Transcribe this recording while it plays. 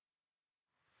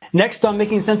Next on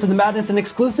Making Sense of the Madness, an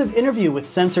exclusive interview with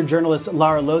censored journalist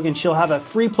Lara Logan. She'll have a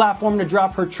free platform to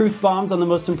drop her truth bombs on the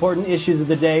most important issues of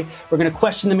the day. We're going to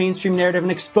question the mainstream narrative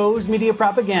and expose media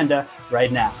propaganda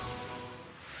right now.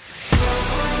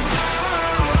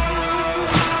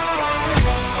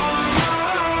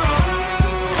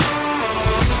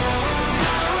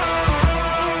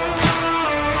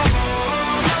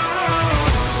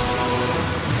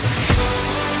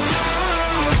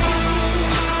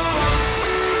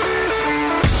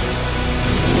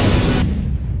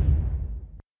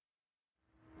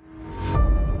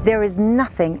 There is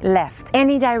nothing left.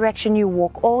 Any direction you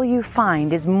walk, all you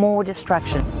find is more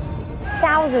destruction.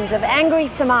 Thousands of angry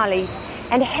Somalis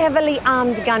and heavily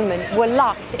armed gunmen were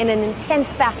locked in an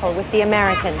intense battle with the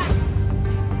Americans.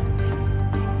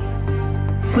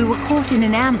 We were caught in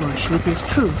an ambush with his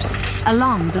troops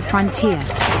along the frontier.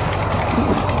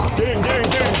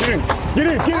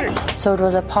 So it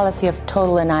was a policy of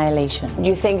total annihilation. Do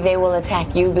you think they will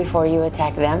attack you before you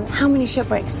attack them? How many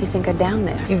shipwrecks do you think are down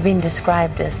there? You've been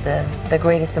described as the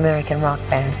greatest American rock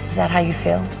band. Is that how you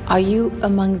feel? Are you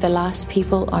among the last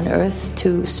people on Earth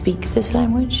to speak this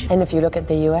language? And if you look at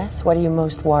the U.S., what are you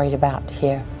most worried about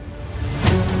here?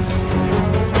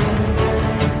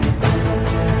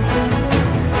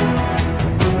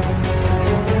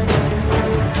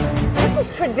 This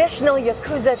is traditional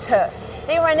Yakuza turf.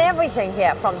 They run everything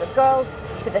here, from the girls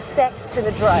to the sex to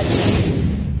the drugs.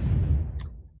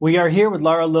 We are here with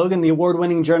Lara Logan, the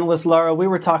award-winning journalist. Lara, we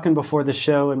were talking before the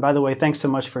show, and by the way, thanks so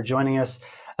much for joining us,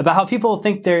 about how people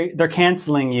think they're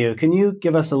canceling you. Can you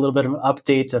give us a little bit of an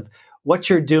update of what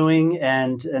you're doing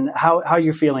and how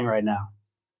you're feeling right now?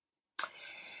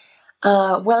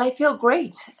 Well, I feel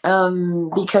great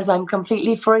because I'm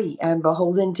completely free. I'm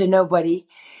beholden to nobody.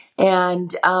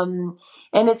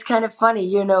 And it's kind of funny,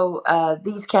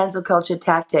 these cancel culture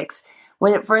tactics.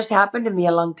 When it first happened to me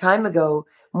a long time ago,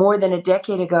 more than a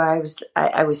decade ago,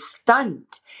 I was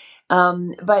stunned.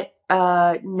 But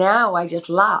now I just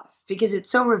laugh because it's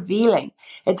so revealing.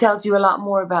 It tells you a lot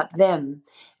more about them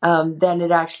than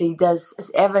it actually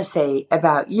does ever say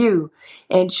about you,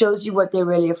 and shows you what they're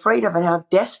really afraid of and how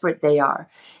desperate they are.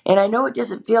 And I know it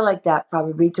doesn't feel like that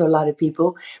probably to a lot of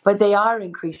people, but they are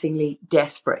increasingly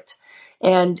desperate.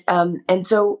 And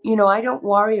so, I don't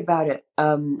worry about it.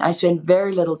 I spend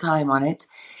very little time on it.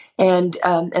 And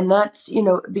that's,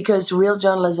 because real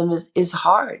journalism is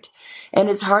hard, and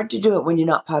it's hard to do it when you're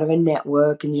not part of a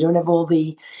network and you don't have all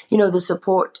the, the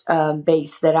support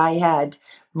base that I had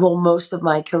for most of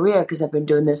my career, because I've been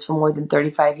doing this for more than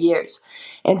 35 years.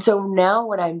 And so now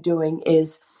what I'm doing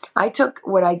is I took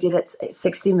what I did at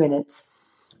 60 Minutes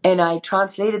and I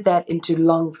translated that into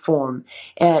long form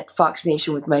at Fox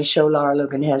Nation with my show, Lara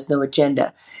Logan Has No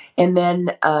Agenda. And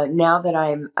then now that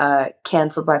I'm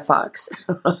canceled by Fox,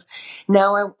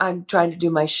 now I'm trying to do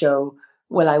my show.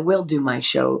 Well, I will do my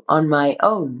show on my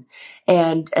own.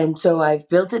 And so I've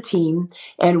built a team,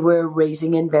 and we're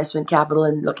raising investment capital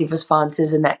and looking for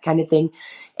sponsors and that kind of thing.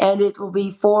 And it will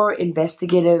be 4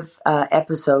 investigative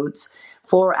episodes,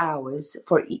 4 hours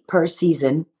per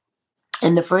season.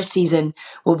 And the first season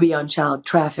will be on child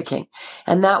trafficking.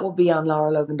 And that will be on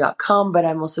laralogan.com. But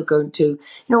I'm also going to,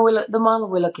 the model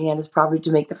we're looking at is probably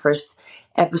to make the first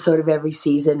episode of every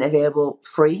season available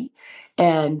free.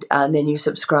 And then you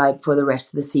subscribe for the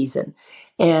rest of the season.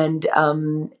 And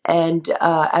I'm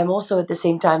also at the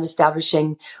same time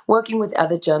working with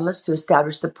other journalists to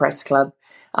establish the Press Club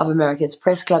of America. It's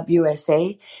Press Club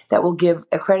USA that will give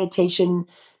accreditation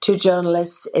to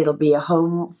journalists. It'll be a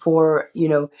home for,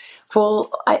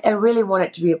 I really want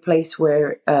it to be a place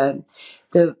where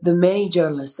the many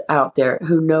journalists out there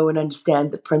who know and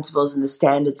understand the principles and the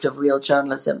standards of real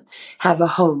journalism have a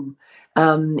home.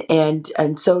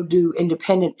 And so do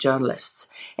independent journalists.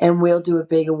 And we'll do a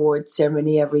big awards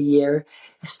ceremony every year,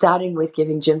 starting with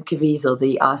giving Jim Caviezel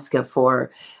the Oscar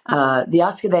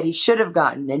that he should have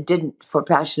gotten and didn't, for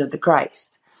Passion of the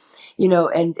Christ.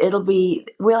 And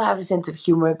we'll have a sense of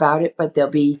humor about it, but there'll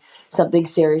be something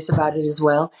serious about it as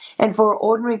well. And for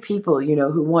ordinary people,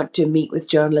 who want to meet with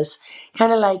journalists,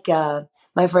 kind of like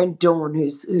my friend Dawn,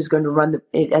 who's going to run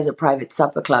it as a private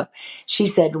supper club. She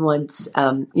said once,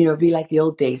 it'd be like the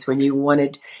old days when you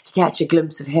wanted to catch a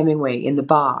glimpse of Hemingway in the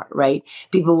bar, right?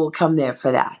 People will come there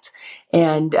for that.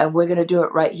 And we're going to do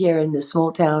it right here in the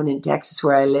small town in Texas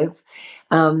where I live.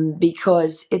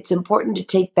 Because it's important to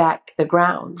take back the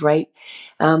ground, right?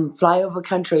 Flyover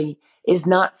country is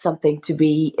not something to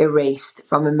be erased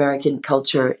from American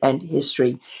culture and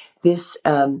history.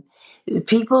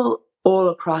 People all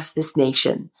across this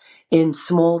nation in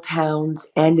small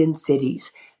towns and in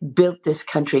cities built this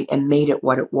country and made it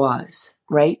what it was,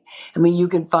 right? I mean, you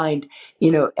can find,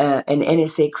 an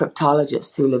NSA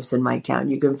cryptologist who lives in my town.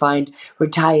 You can find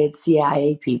retired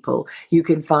CIA people. You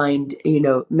can find,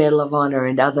 Medal of Honor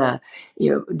and other,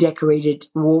 decorated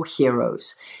war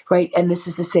heroes, right? And this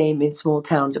is the same in small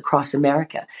towns across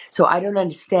America. So I don't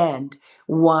understand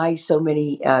why so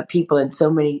many people in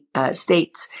so many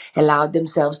states allowed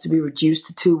themselves to be reduced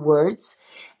to 2 words.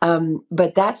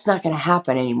 But that's not going to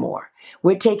happen anymore.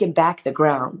 We're taking back the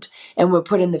ground, and we're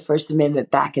putting the First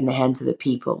Amendment back in the hands of the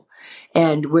people.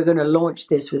 And we're going to launch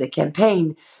this with a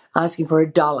campaign asking for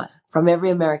 $1 from every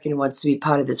American who wants to be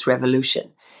part of this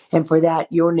revolution. And for that,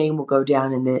 your name will go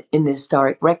down in the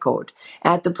historic record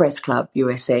at the Press Club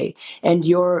USA. And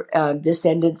your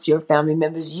descendants, your family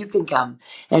members, you can come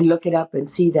and look it up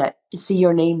and see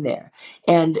your name there.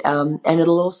 And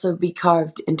it'll also be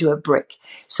carved into a brick.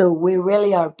 So we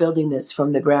really are building this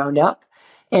from the ground up.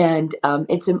 And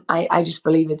I just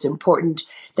believe it's important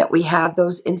that we have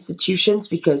those institutions,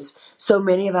 because so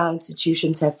many of our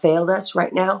institutions have failed us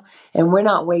right now, and we're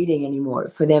not waiting anymore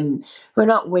for them. We're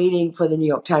not waiting for the New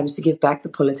York Times to give back the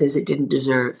Pulitzers it didn't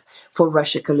deserve, for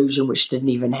Russia collusion, which didn't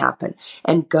even happen,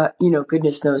 and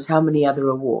goodness knows how many other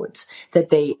awards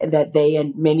that they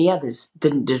and many others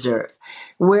didn't deserve.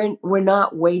 We're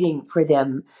not waiting for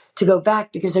them to go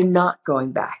back, because they're not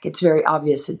going back. It's very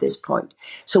obvious at this point.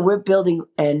 So we're building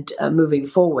and moving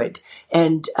forward,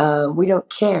 and we don't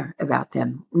care about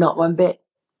them, not one bit.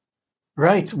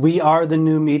 Right. We are the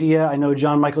new media. I know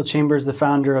John Michael Chambers, the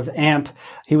founder of AMP,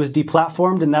 he was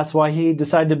deplatformed, and that's why he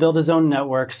decided to build his own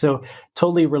network. So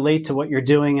totally relate to what you're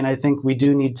doing. And I think we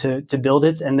do need to build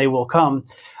it, and they will come.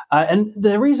 And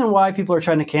the reason why people are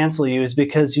trying to cancel you is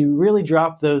because you really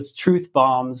drop those truth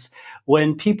bombs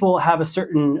when people have a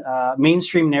certain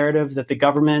mainstream narrative that the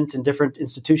government and different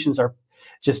institutions are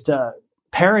just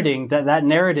parroting. That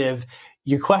narrative,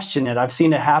 you question it. I've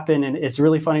seen it happen, and it's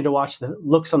really funny to watch the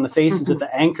looks on the faces of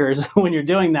the anchors when you're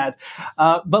doing that.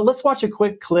 But let's watch a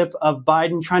quick clip of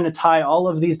Biden trying to tie all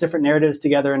of these different narratives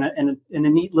together in a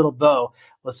neat little bow.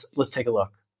 Let's take a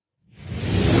look.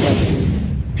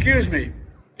 Excuse me.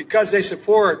 Because they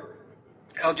support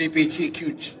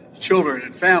LGBTQ children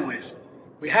and families,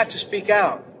 we have to speak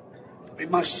out. We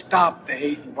must stop the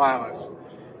hate and violence,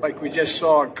 like we just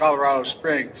saw in Colorado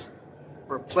Springs,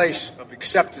 where a place of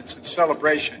acceptance and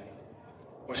celebration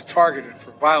was targeted for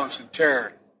violence and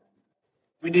terror.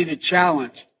 We need to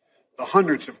challenge the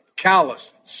hundreds of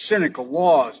callous, cynical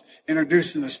laws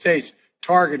introduced in the states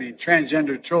targeting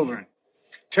transgender children,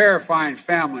 terrifying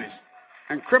families,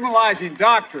 and criminalizing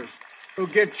doctors who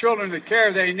give children the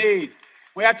care they need.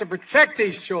 We have to protect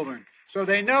these children so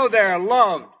they know they are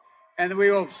loved, and we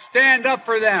will stand up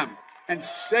for them and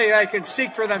say they can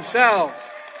seek for themselves.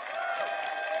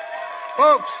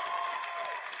 Folks,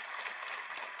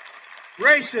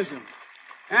 racism,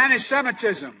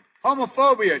 anti-Semitism,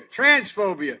 homophobia,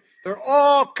 transphobia, they're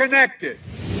all connected.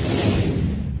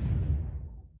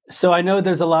 So I know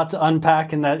there's a lot to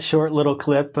unpack in that short little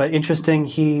clip, but interesting.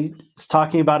 He's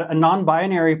talking about a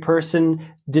non-binary person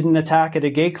didn't attack at a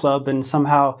gay club, and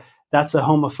somehow that's a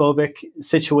homophobic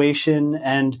situation.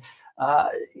 And,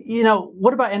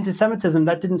 what about anti-Semitism?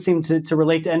 That didn't seem to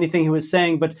relate to anything he was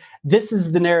saying, but this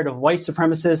is the narrative. White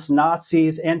supremacists,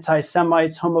 Nazis,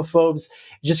 anti-Semites, homophobes,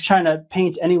 just trying to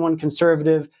paint anyone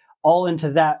conservative all into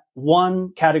that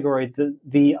one category,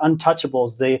 the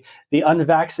untouchables, the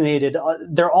unvaccinated.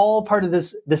 They're all part of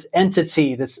this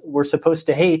entity that we're supposed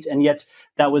to hate, and yet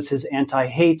that was his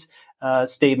anti-hate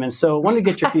statement. So I want to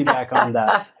get your feedback on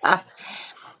that.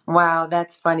 Wow,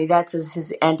 that's funny. That's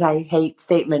his anti-hate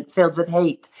statement filled with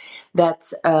hate.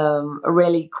 That's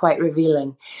really quite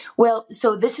revealing. Well,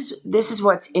 so this is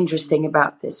what's interesting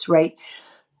about this, right?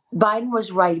 Biden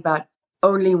was right about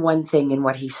only one thing in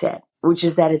what he said, which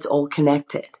is that it's all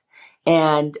connected.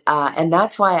 And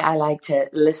that's why I like to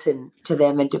listen to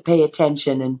them and to pay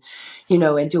attention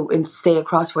and stay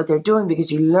across what they're doing,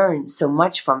 because you learn so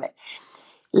much from it.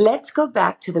 Let's go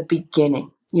back to the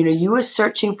beginning. You were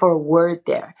searching for a word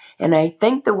there, and I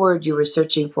think the word you were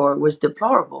searching for was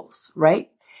deplorables, right?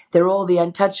 They're all the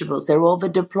untouchables. They're all the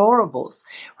deplorables.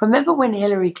 Remember when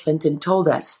Hillary Clinton told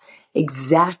us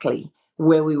exactly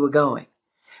where we were going?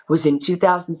 Was in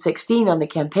 2016 on the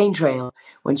campaign trail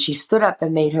when she stood up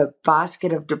and made her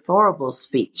basket of deplorables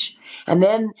speech. And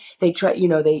then they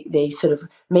they sort of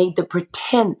made the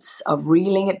pretense of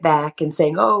reeling it back and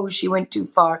saying, oh, she went too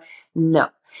far. No.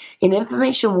 In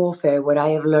information warfare, what I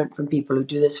have learned from people who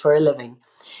do this for a living,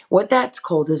 what that's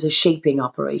called is a shaping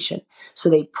operation. So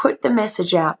they put the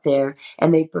message out there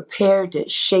and they prepare to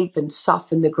shape and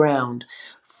soften the ground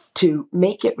to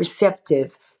make it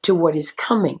receptive to what is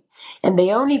coming. And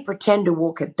they only pretend to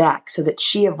walk it back so that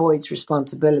she avoids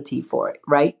responsibility for it,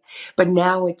 right? But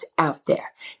now it's out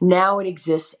there. Now it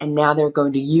exists, and now they're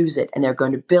going to use it, and they're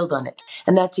going to build on it.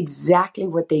 And that's exactly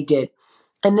what they did.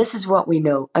 And this is what we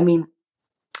know. I mean,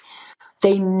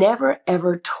 they never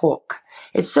ever talk.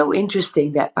 It's so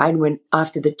interesting that Biden went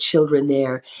after the children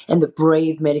there and the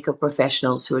brave medical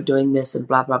professionals who are doing this and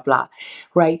blah, blah, blah,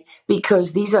 right?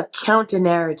 Because these are counter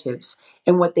narratives.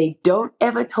 And what they don't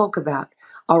ever talk about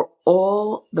are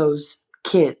all those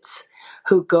kids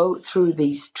who go through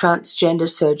these transgender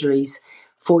surgeries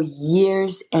for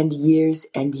years and years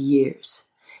and years.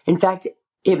 In fact,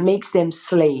 it makes them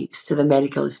slaves to the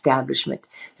medical establishment.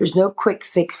 There's no quick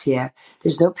fix here.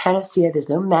 There's no panacea.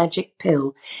 There's no magic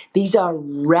pill. These are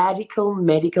radical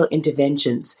medical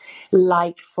interventions,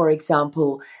 like, for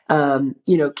example,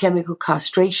 chemical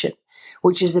castration,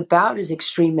 which is about as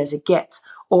extreme as it gets,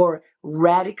 or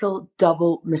radical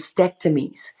double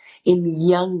mastectomies in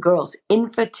young girls,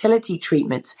 infertility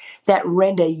treatments that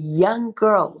render young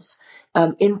girls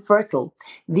infertile.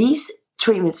 These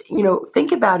treatments,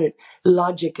 think about it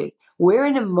logically. We're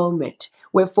in a moment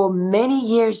where for many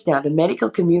years now, the medical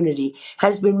community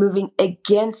has been moving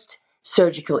against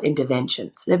surgical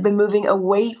interventions. They've been moving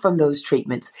away from those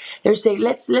treatments. They're saying,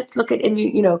 let's look at,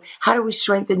 how do we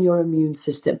strengthen your immune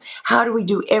system? How do we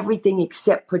do everything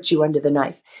except put you under the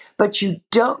knife? But you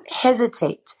don't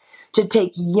hesitate to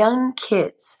take young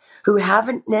kids who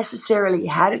haven't necessarily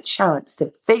had a chance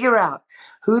to figure out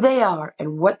who they are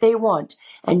and what they want,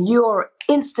 and your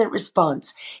instant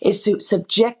response is to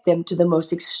subject them to the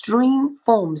most extreme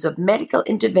forms of medical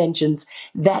interventions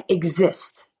that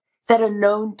exist, that are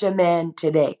known to man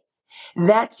today.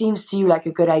 That seems to you like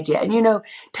a good idea. And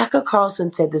Tucker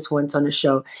Carlson said this once on a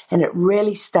show, and it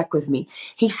really stuck with me.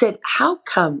 He said, how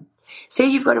come, say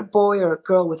you've got a boy or a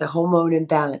girl with a hormone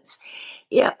imbalance,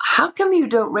 how come you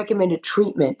don't recommend a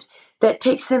treatment that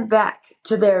takes them back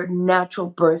to their natural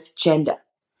birth gender?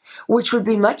 Which would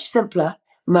be much simpler,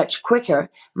 much quicker,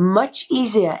 much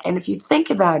easier, and if you think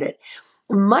about it,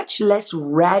 much less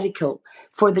radical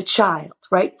for the child,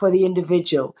 right, for the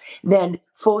individual, than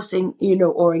forcing,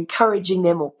 or encouraging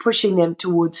them or pushing them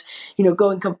towards,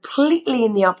 going completely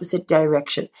in the opposite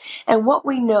direction. And what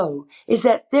we know is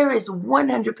that there is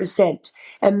 100%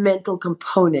 a mental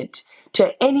component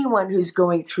to anyone who's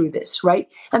going through this, right?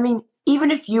 I mean,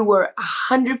 even if you were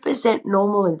 100%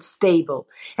 normal and stable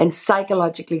and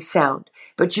psychologically sound,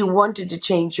 but you wanted to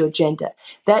change your gender,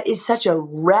 that is such a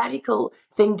radical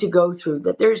thing to go through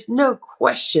that there's no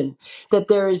question that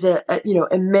there is a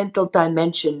mental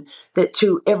dimension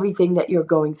to everything that you're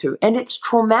going through. And it's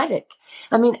traumatic.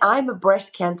 I mean, I'm a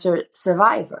breast cancer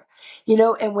survivor,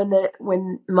 and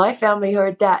when my family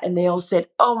heard that and they all said,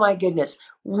 oh my goodness,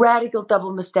 radical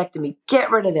double mastectomy,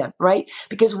 get rid of them, right?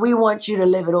 Because we want you to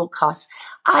live at all costs.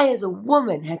 I, as a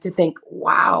woman, had to think,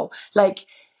 wow,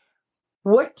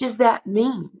 what does that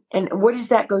mean? And what is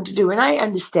that going to do? And I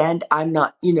understand I'm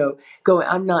not,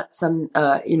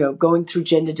 going through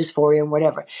gender dysphoria and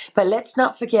whatever. But let's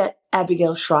not forget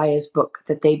Abigail Schreier's book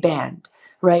that they banned,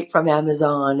 right, from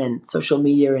Amazon and social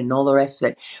media and all the rest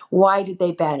of it. Why did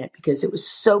they ban it? Because it was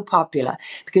so popular,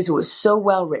 because it was so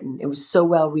well written, it was so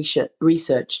well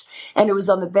researched, and it was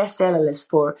on the bestseller list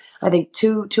for, I think,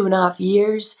 2.5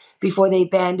 years before they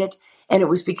banned it. And it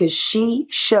was because she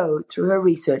showed through her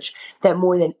research that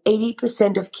more than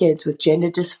 80% of kids with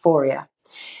gender dysphoria,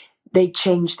 they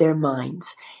change their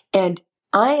minds. And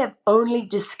I have only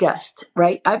discussed,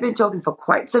 right? I've been talking for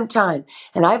quite some time,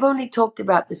 and I've only talked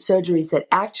about the surgeries that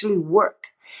actually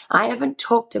work. I haven't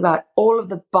talked about all of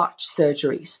the botched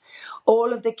surgeries,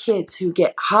 all of the kids who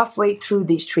get halfway through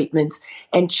these treatments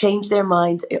and change their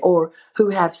minds, or who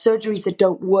have surgeries that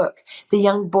don't work. The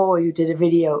young boy who did a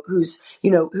video who's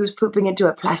pooping into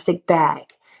a plastic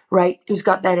bag, right? Who's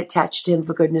got that attached to him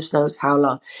for goodness knows how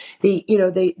long. They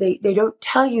don't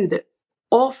tell you the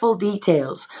awful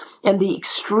details and the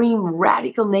extreme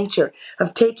radical nature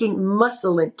of taking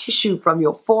muscle and tissue from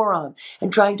your forearm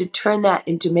and trying to turn that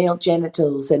into male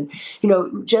genitals, and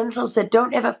genitals that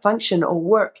don't ever function or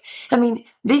work. I mean,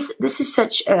 this is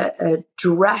such a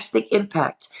drastic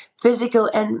impact, physical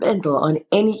and mental, on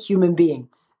any human being.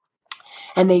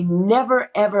 And they never,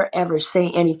 ever, ever say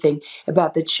anything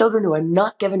about the children who are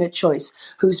not given a choice,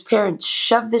 whose parents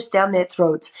shove this down their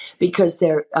throats because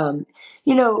they're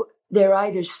they're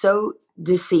either so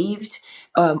deceived,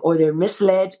 or they're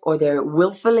misled, or they're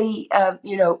willfully,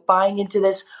 buying into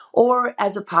this, or,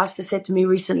 as a pastor said to me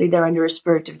recently, they're under a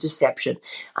spirit of deception.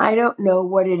 I don't know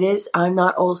what it is. I'm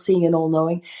not all-seeing and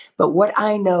all-knowing. But what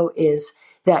I know is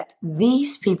that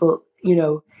these people,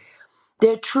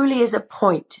 there truly is a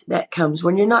point that comes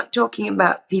when you're not talking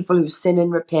about people who sin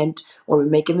and repent or who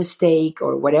make a mistake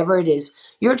or whatever it is.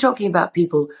 You're talking about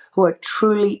people who are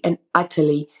truly and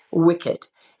utterly wicked.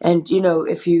 And,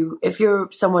 if you're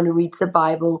someone who reads the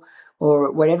Bible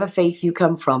or whatever faith you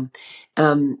come from,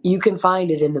 you can find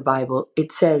it in the Bible.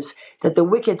 It says that the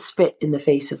wicked spit in the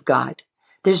face of God.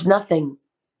 There's nothing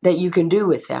that you can do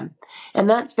with them. And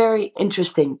that's very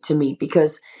interesting to me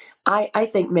because I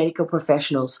think medical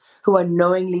professionals who are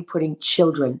knowingly putting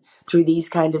children through these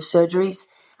kind of surgeries,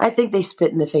 I think they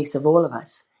spit in the face of all of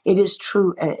us. It is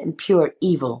true and pure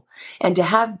evil. And to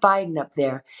have Biden up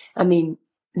there, I mean,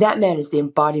 that man is the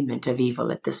embodiment of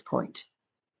evil at this point.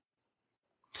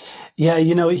 Yeah,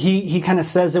 he kind of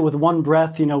says it with one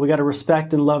breath, we got to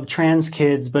respect and love trans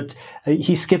kids, but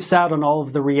he skips out on all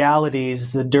of the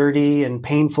realities, the dirty and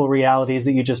painful realities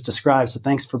that you just described. So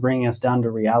thanks for bringing us down to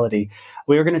reality.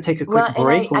 We are going to take a quick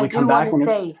break. When we come back.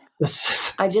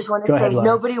 I just want to say,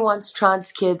 nobody wants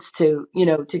trans kids to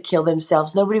kill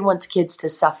themselves. Nobody wants kids to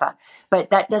suffer. But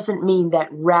that doesn't mean that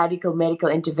radical medical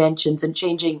interventions and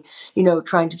changing,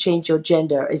 trying to change your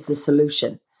gender is the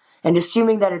solution. And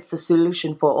assuming that it's the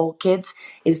solution for all kids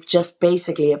is just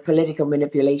basically a political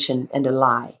manipulation and a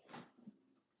lie.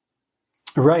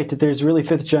 Right. There's really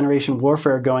fifth generation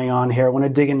warfare going on here. I want to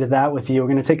dig into that with you. We're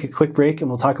going to take a quick break and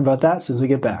we'll talk about that as soon as we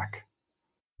get back.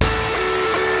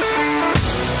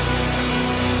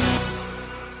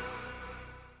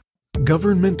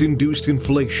 Government-induced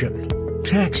inflation,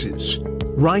 taxes,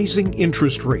 rising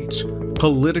interest rates,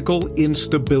 political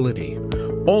instability.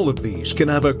 All of these can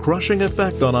have a crushing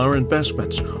effect on our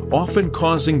investments, often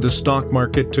causing the stock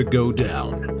market to go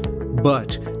down.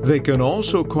 But they can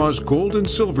also cause gold and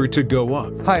silver to go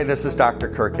up. Hi, this is Dr.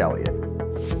 Kirk Elliott.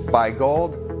 Buy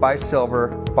gold, buy silver,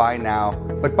 buy now,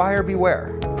 but buyer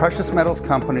beware. Precious metals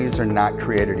companies are not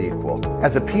created equal.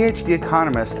 As a PhD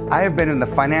economist, I have been in the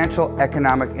financial,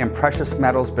 economic, and precious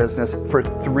metals business for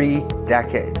 3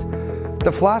 decades.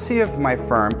 The philosophy of my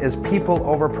firm is people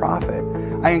over profit.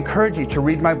 I encourage you to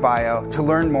read my bio to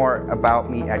learn more about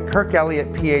me at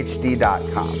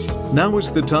kirkelliottphd.com. Now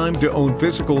is the time to own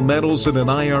physical metals in an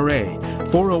IRA,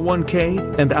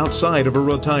 401k, and outside of a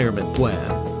retirement plan.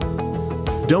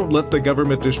 Don't let the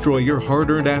government destroy your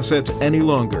hard-earned assets any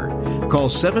longer. Call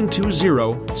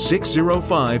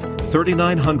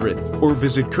 720-605-3900 or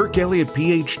visit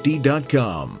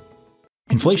kirkelliottphd.com.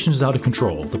 Inflation is out of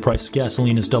control. The price of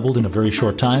gasoline has doubled in a very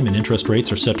short time and interest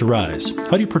rates are set to rise.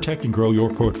 How do you protect and grow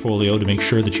your portfolio to make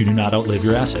sure that you do not outlive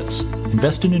your assets?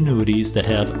 Invest in annuities that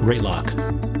have rate lock.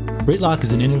 Rate lock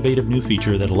is an innovative new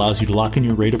feature that allows you to lock in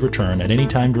your rate of return at any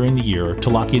time during the year to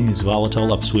lock in these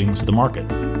volatile upswings of the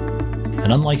market.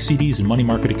 And unlike CDs and money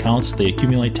market accounts, they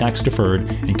accumulate tax deferred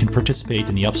and can participate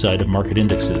in the upside of market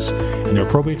indexes. And they're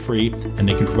probate free and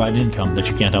they can provide an income that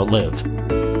you can't outlive.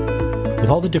 With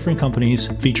all the different companies,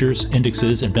 features,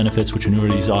 indexes, and benefits which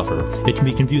annuities offer, it can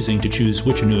be confusing to choose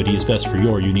which annuity is best for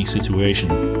your unique situation.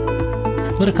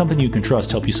 Let a company you can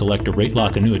trust help you select a rate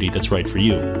lock annuity that's right for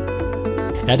you.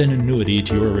 Add an annuity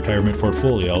to your retirement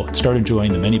portfolio and start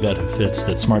enjoying the many benefits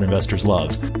that smart investors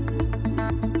love.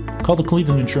 Call the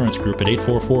Cleveland Insurance Group at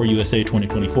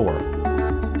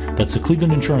 844-USA-2024. That's the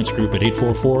Cleveland Insurance Group at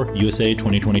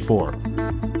 844-USA-2024.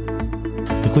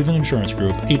 The Cleveland Insurance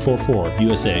Group,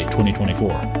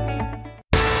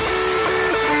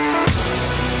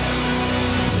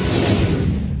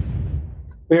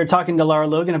 844-USA-2024. We were talking to Lara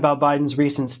Logan about Biden's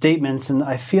recent statements, and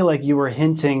I feel like you were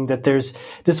hinting that this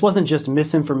wasn't just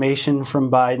misinformation from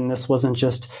Biden. This wasn't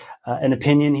just an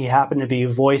opinion he happened to be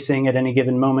voicing at any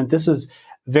given moment. This was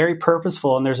very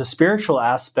purposeful, and there's a spiritual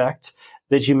aspect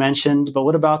that you mentioned, but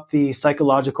what about the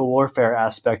psychological warfare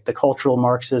aspect, the cultural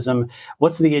Marxism?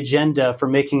 What's the agenda for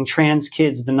making trans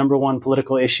kids the number one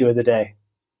political issue of the day?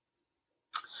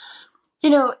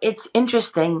 It's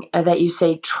interesting that you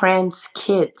say trans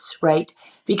kids, right?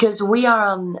 Because we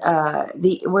are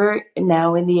we're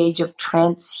now in the age of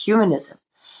transhumanism.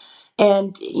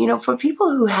 And, for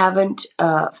people who haven't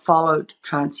followed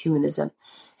transhumanism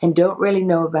and don't really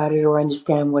know about it or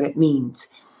understand what it means,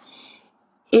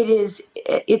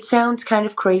 it sounds kind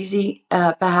of crazy,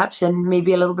 perhaps, and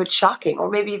maybe a little bit shocking, or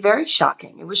maybe very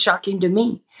shocking. It was shocking to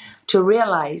me to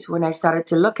realize when I started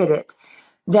to look at it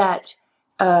that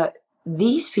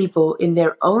these people, in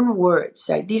their own words,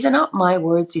 right? These are not my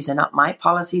words. These are not my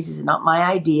policies. These are not my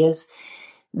ideas.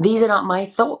 These are not my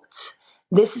thoughts.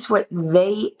 This is what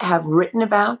they have written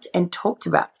about and talked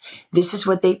about. This is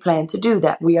what they plan to do,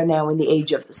 that we are now in the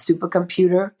age of the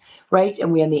supercomputer, right?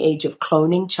 And we are in the age of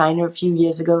cloning. China a few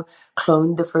years ago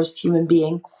cloned the first human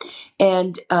being.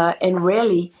 And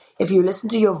really, if you listen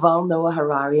to Yuval Noah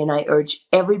Harari, and I urge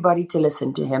everybody to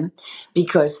listen to him,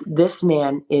 because this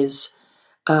man is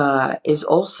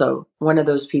also one of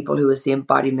those people who is the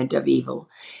embodiment of evil.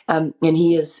 And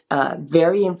he is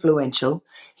very influential.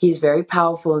 He's very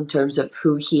powerful in terms of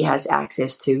who he has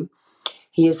access to.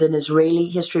 He is an Israeli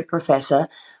history professor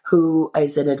who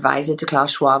is an advisor to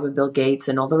Klaus Schwab and Bill Gates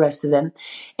and all the rest of them.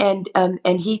 And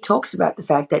he talks about the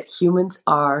fact that humans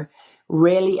are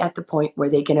rarely at the point where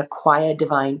they can acquire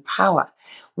divine power,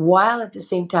 while at the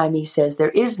same time he says there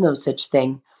is no such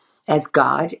thing as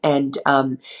God, and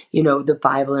the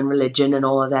Bible and religion and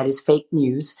all of that is fake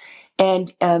news.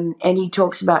 And he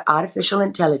talks about artificial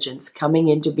intelligence coming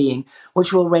into being,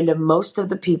 which will render most of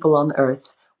the people on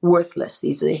earth worthless.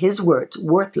 These are his words,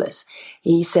 worthless.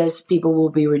 He says people will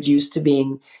be reduced to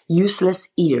being useless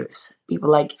eaters,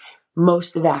 people like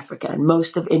most of Africa and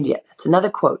most of India. That's another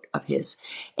quote of his.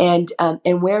 And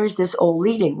where is this all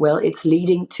leading? Well, it's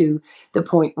leading to the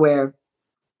point where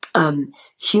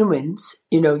humans,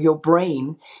 your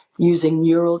brain using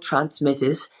neural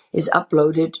transmitters is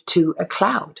uploaded to a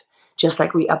cloud, just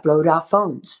like we upload our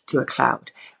phones to a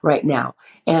cloud right now.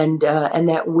 And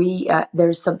that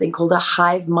there's something called a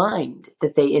hive mind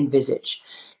that they envisage.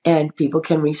 And people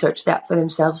can research that for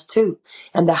themselves too.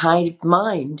 And the hive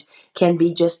mind can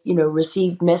be just,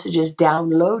 receive messages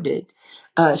downloaded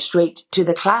straight to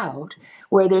the cloud,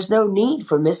 where there's no need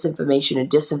for misinformation and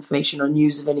disinformation or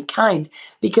news of any kind,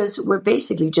 because we're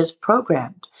basically just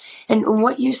programmed. And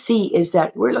what you see is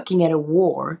that we're looking at a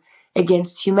war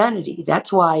against humanity.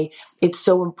 That's why it's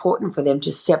so important for them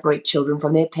to separate children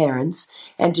from their parents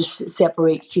and to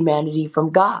separate humanity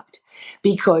from God,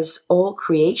 because all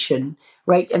creation,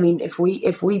 right? I mean, if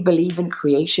we believe in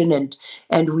creation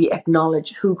and we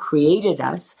acknowledge who created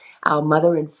us, our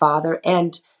mother and father,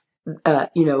 and a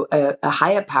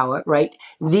higher power, right?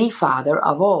 The father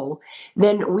of all,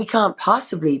 then we can't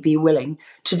possibly be willing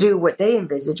to do what they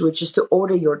envisage, which is to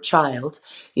order your child.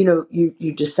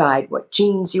 You decide what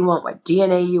genes you want, what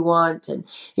DNA you want, and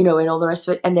all the rest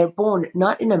of it. And they're born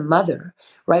not in a mother,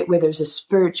 right, where there's a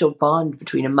spiritual bond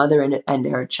between a mother and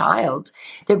her child.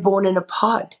 They're born in a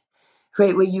pod,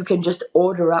 right, where you can just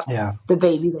order up the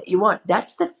baby that you want.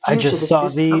 That's the future. I just saw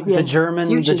the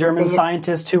German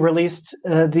scientist who released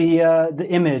the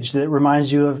image that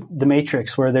reminds you of the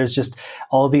Matrix, where there's just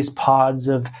all these pods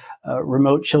of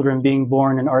remote children being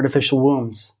born in artificial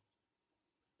wombs.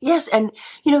 Yes, and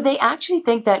they actually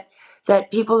think that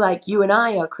people like you and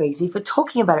I are crazy for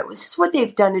talking about it. This is what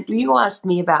they've done. You asked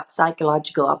me about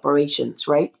psychological operations,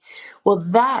 right? Well,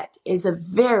 that is a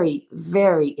very,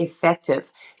 very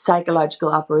effective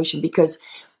psychological operation, because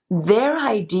their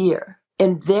idea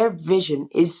and their vision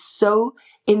is so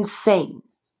insane,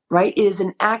 right? It is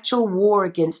an actual war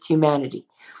against humanity.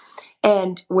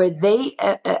 And where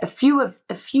a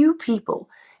few people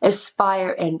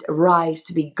aspire and rise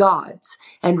to be gods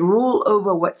and rule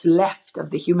over what's left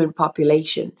of the human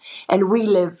population, and we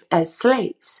live as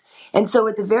slaves. And so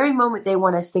at the very moment they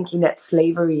want us thinking that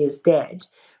slavery is dead,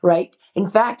 right? In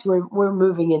fact, we're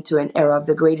moving into an era of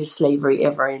the greatest slavery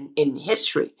ever in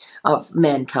history of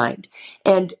mankind.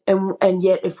 And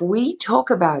yet if we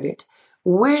talk about it,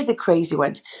 we're the crazy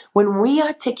ones. When we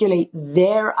articulate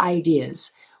their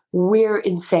ideas, we're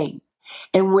insane.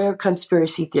 And we're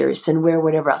conspiracy theorists and we're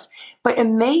whatever else. But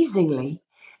amazingly,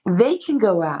 they can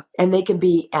go out and they can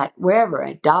be at wherever,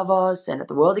 at Davos and at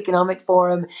the World Economic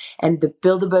Forum and the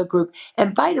Bilderberg Group.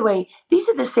 And by the way, these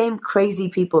are the same crazy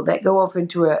people that go off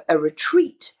into a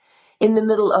retreat in the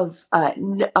middle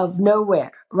of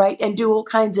nowhere, right? And do all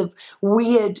kinds of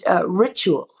weird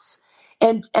rituals.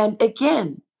 And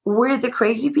again, we're the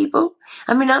crazy people.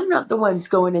 I mean, I'm not the ones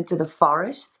going into the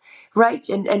forest, right?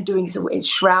 And doing some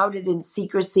shrouded in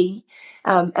secrecy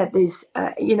at this,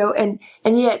 and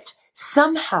yet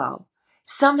somehow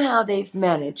they've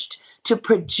managed to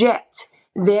project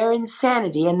their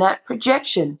insanity. And that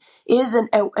projection is an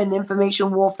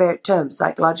information warfare term,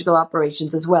 psychological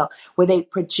operations as well, where they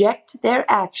project their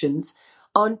actions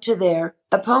onto their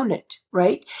opponent,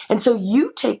 right? And so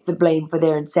you take the blame for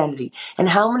their insanity. And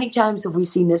how many times have we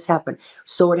seen this happen?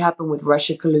 Saw it happen with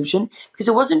Russia collusion, because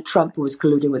it wasn't Trump who was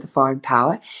colluding with a foreign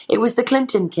power. It was the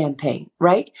Clinton campaign,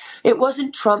 right? It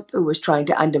wasn't Trump who was trying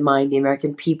to undermine the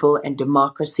American people and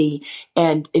democracy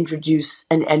and introduce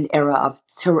an era of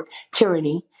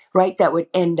tyranny, right, that would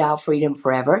end our freedom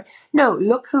forever. No,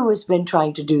 look who has been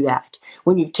trying to do that.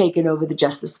 When you've taken over the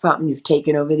Justice Department, you've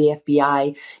taken over the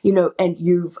FBI, and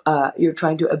you're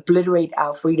trying to obliterate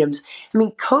our freedoms. I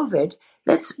mean, COVID,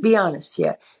 let's be honest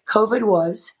here, COVID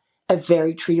was a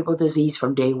very treatable disease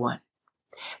from day one.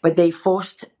 But they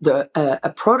forced a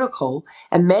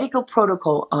medical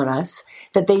protocol on us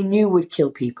that they knew would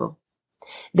kill people.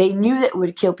 They knew that it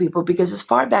would kill people because as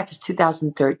far back as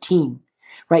 2013,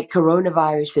 right,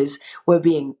 coronaviruses were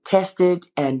being tested,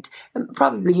 and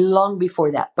probably long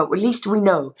before that, but at least we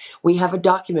know we have a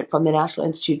document from the National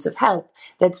Institutes of Health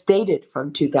that's dated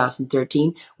from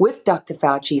 2013 with Dr.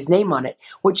 Fauci's name on it,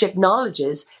 which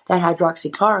acknowledges that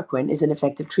hydroxychloroquine is an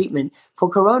effective treatment for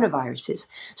coronaviruses.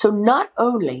 So not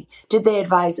only did they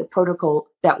advise a protocol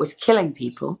that was killing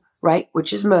people, right,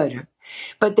 which is murder,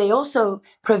 but they also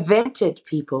prevented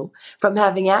people from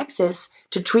having access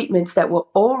to treatments that were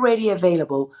already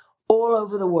available all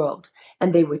over the world.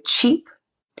 And they were cheap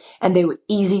and they were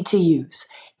easy to use.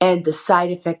 And the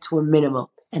side effects were minimal.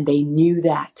 And they knew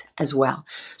that as well.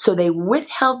 So they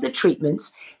withheld the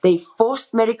treatments. They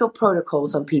forced medical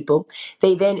protocols on people.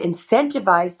 They then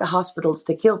incentivized the hospitals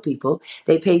to kill people.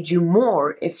 They paid you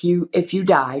more if you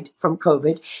died from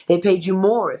COVID. They paid you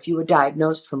more if you were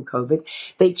diagnosed from COVID.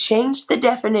 They changed the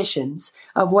definitions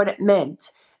of what it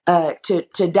meant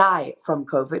to die from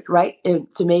COVID, right?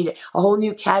 To make a whole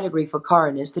new category for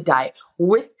coroners to die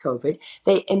with COVID.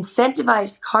 They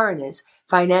incentivized coroners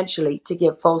financially to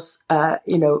give false,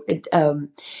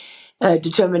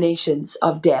 determinations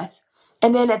of death.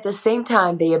 And then at the same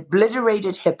time, they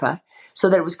obliterated HIPAA so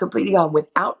that it was completely gone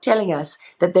without telling us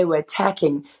that they were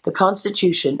attacking the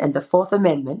Constitution and the Fourth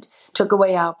Amendment, took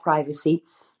away our privacy.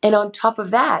 And on top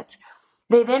of that,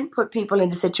 they then put people in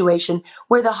a situation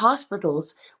where the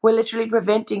hospitals were literally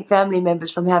preventing family members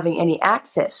from having any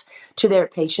access to their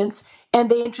patients.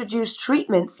 And they introduced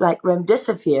treatments like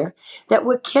remdesivir that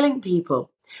were killing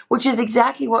people, which is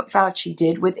exactly what Fauci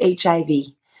did with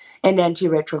HIV and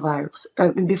antiretrovirals,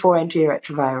 before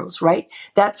antiretrovirals, right?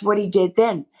 That's what he did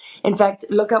then. In fact,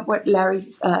 look up what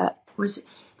Larry was.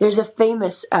 There's a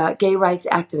famous gay rights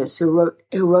activist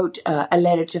who wrote a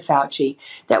letter to Fauci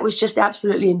that was just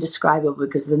absolutely indescribable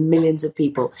because of the millions of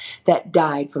people that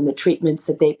died from the treatments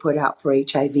that they put out for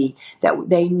HIV that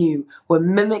they knew were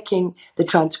mimicking the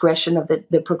transgression of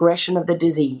the progression of the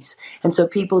disease. And so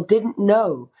people didn't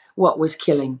know what was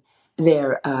killing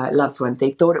their loved ones.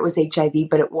 They thought it was HIV,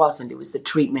 but it wasn't. It was the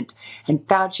treatment. And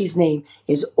Fauci's name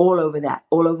is all over that,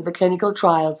 all over the clinical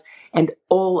trials and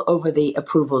all over the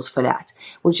approvals for that,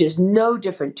 which is no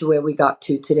different to where we got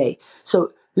to today.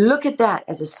 So look at that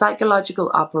as a psychological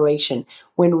operation.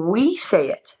 When we say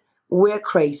it, we're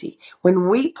crazy. When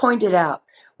we point it out,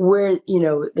 we're,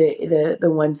 the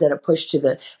ones that are pushed to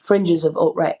the fringes of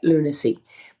alt-right lunacy.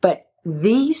 But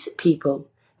these people,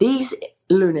 these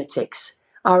lunatics,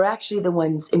 are actually the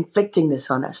ones inflicting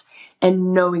this on us,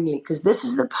 and knowingly, because this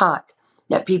is the part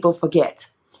that people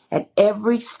forget. At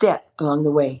every step along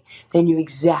the way, they knew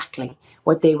exactly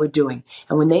what they were doing.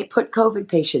 And when they put COVID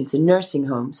patients in nursing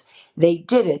homes, they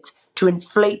did it to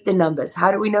inflate the numbers.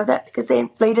 How do we know that? Because they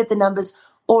inflated the numbers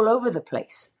all over the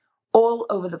place. All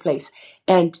over the place.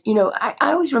 And, I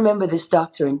always remember this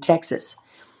doctor in Texas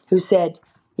who said,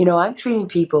 I'm treating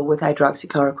people with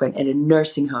hydroxychloroquine in a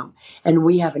nursing home, and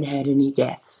we haven't had any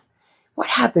deaths. What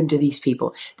happened to these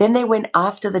people? Then they went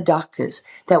after the doctors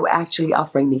that were actually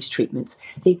offering these treatments.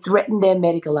 They threatened their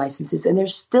medical licenses, and they're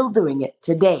still doing it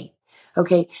today.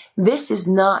 Okay, this is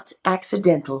not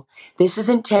accidental. This is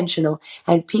intentional,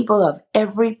 and people of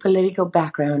every political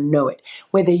background know it.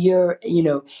 Whether you're,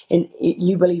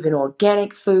 you believe in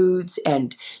organic foods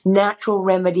and natural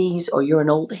remedies, or you're an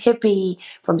old hippie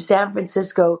from San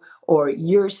Francisco, or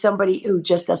you're somebody who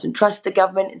just doesn't trust the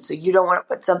government, and so you don't want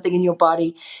to put something in your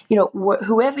body.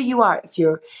 Whoever you are, if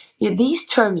you're these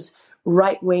terms,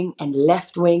 right wing and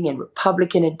left wing and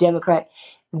Republican and Democrat,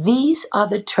 these are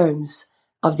the terms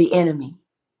of the enemy.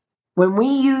 When we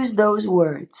use those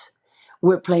words,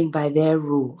 we're playing by their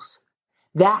rules.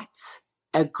 That's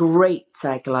a great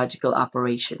psychological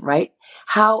operation, right?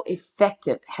 How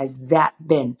effective has that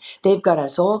been? They've got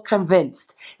us all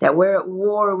convinced that we're at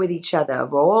war with each other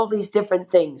over all these different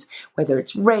things, whether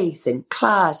it's race and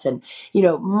class and,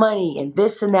 money and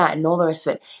this and that and all the rest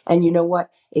of it. And you know what?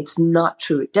 It's not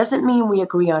true. It doesn't mean we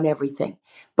agree on everything,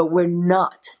 but we're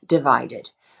not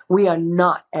divided. We are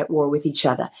not at war with each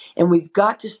other. And we've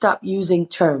got to stop using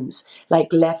terms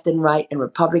like left and right and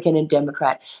Republican and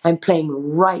Democrat and playing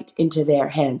right into their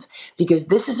hands, because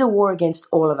this is a war against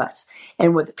all of us.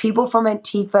 And what the people from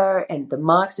Antifa and the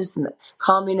Marxists and the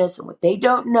communists, and what they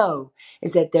don't know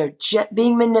is that they're just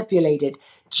being manipulated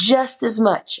just as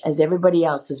much as everybody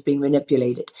else is being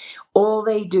manipulated. All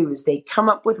they do is they come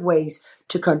up with ways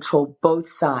to control both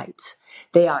sides.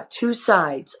 They are two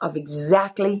sides of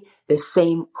exactly the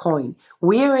same coin.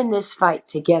 We're in this fight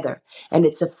together, and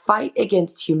it's a fight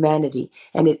against humanity,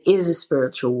 and it is a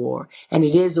spiritual war, and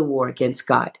it is a war against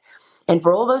God. And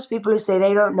for all those people who say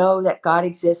they don't know that God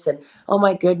exists, and oh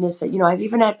my goodness, I've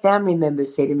even had family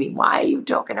members say to me, why are you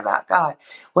talking about God?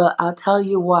 Well, I'll tell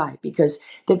you why, because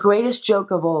the greatest joke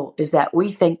of all is that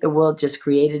we think the world just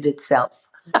created itself.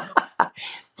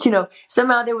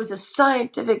 Somehow there was a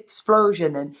scientific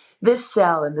explosion and this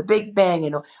cell and the Big Bang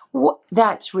and all.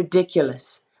 That's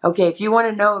ridiculous. Okay, if you want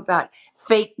to know about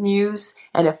fake news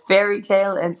and a fairy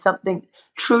tale and something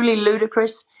truly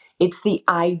ludicrous, it's the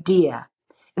idea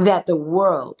that the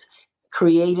world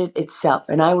created itself.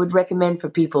 And I would recommend for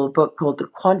people a book called The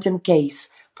Quantum Case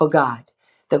for God.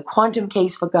 The Quantum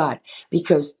Case for God.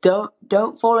 Because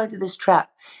don't fall into this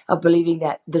trap of believing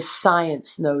that the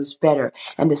science knows better.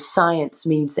 And the science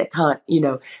means that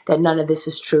that none of this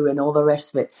is true and all the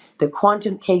rest of it. The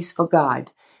Quantum Case for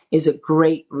God is a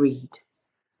great read.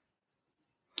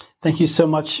 Thank you so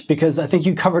much, because I think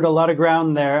you covered a lot of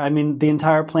ground there. I mean, the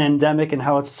entire pandemic and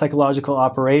how it's a psychological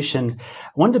operation.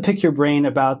 I wanted to pick your brain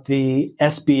about the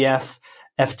SBF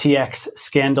FTX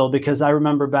scandal, because I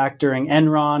remember back during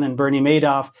Enron and Bernie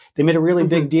Madoff, they made a really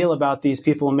big deal about these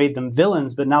people and made them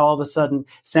villains. But now all of a sudden,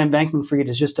 Sam Bankman-Fried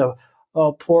is just a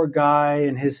poor guy,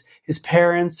 and his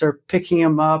parents are picking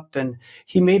him up, and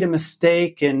he made a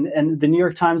mistake, and the New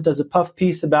York Times does a puff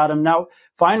piece about him. Now,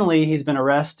 finally, he's been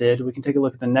arrested. We can take a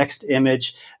look at the next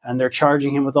image, and they're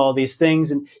charging him with all these things.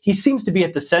 And he seems to be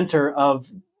at the center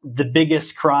of the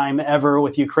biggest crime ever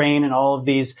with Ukraine and all of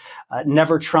these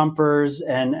never Trumpers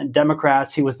and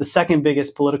Democrats. He was the second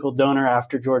biggest political donor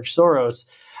after George Soros.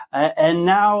 And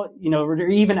now, we're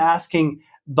even asking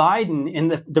Biden, in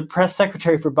the press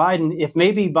secretary for Biden, if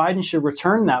maybe Biden should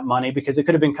return that money, because it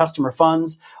could have been customer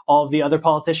funds. All of the other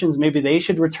politicians, maybe they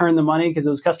should return the money because it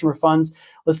was customer funds.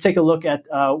 Let's take a look at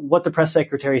what the press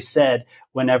secretary said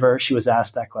whenever she was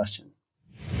asked that question.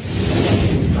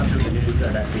 Obviously, the news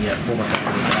that the former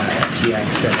FTX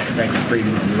Bankman-Fried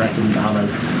was arrested in the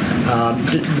Bahamas.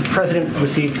 The president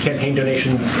received campaign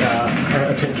donations,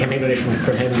 campaign donation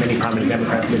from him. Many prominent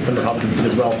Democrats did, some Republicans did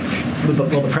as well.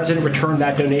 Will the president return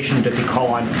that donation? Does he call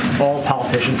on all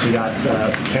politicians who got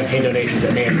campaign donations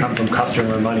that may have come from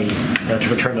customer money to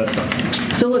return those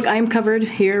funds? So look, I'm covered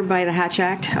here by the Hatch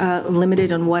Act,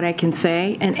 limited on what I can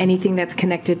say, and anything that's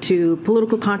connected to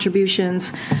political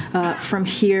contributions from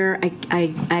here,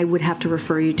 I would have to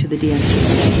refer you to the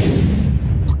DNC.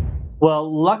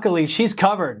 Well, luckily, she's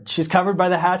covered. She's covered by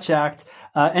the Hatch Act.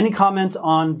 Any comment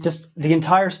on just the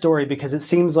entire story? Because it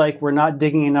seems like we're not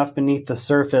digging enough beneath the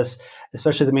surface,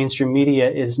 especially the mainstream media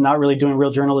is not really doing real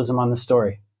journalism on this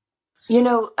story.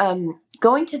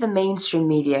 Going to the mainstream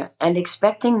media and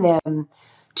expecting them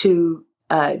to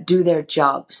do their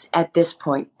jobs at this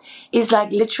point is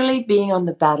like literally being on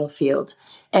the battlefield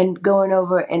and going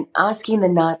over and asking the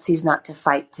Nazis not to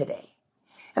fight today.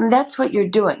 I mean, that's what you're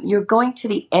doing. You're going to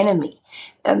the enemy.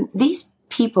 These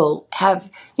people have,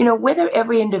 whether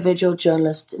every individual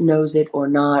journalist knows it or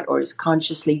not, or is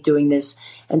consciously doing this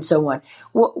and so on,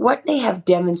 what they have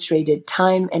demonstrated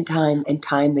time and time and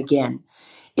time again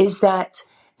is that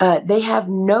they have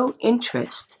no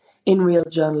interest in real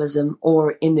journalism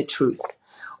or in the truth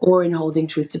or in holding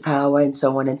truth to power and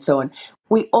so on and so on.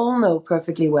 We all know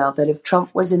perfectly well that if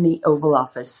Trump was in the Oval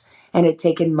Office and had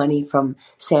taken money from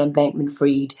Sam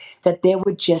Bankman-Fried, that there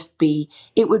would just be,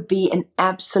 it would be an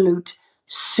absolute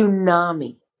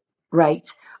tsunami, right,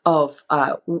 of,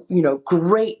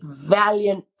 great,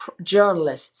 valiant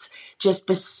journalists just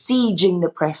besieging the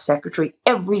press secretary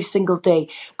every single day,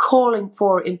 calling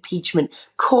for impeachment,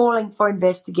 calling for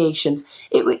investigations.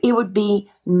 It would be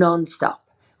nonstop,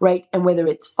 right? And whether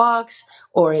it's Fox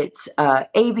or it's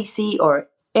ABC or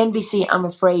NBC, I'm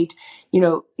afraid,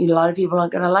 a lot of people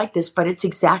aren't going to like this, but it's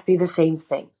exactly the same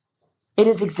thing. It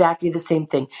is exactly the same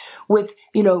thing with,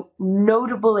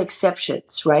 notable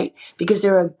exceptions, right? Because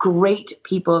there are great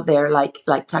people there like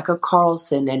Tucker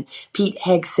Carlson and Pete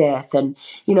Hegseth and,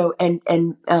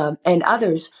 and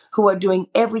others who are doing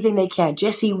everything they can.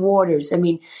 Jesse Waters. I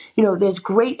mean, there's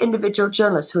great individual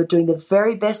journalists who are doing the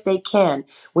very best they can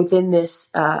within this,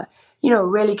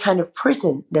 really kind of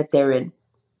prison that they're in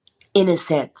a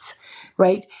sense.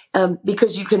 Right?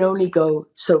 Because you can only go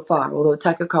so far, although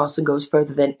Tucker Carlson goes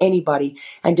further than anybody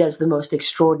and does the most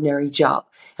extraordinary job.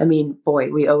 I mean, boy,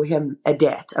 we owe him a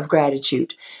debt of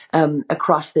gratitude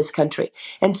across this country.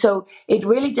 And so it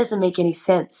really doesn't make any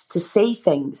sense to say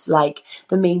things like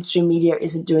the mainstream media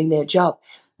isn't doing their job.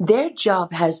 Their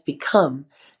job has become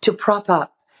to prop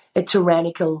up a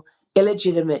tyrannical,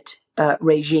 illegitimate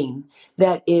regime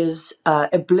that is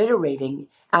obliterating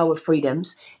our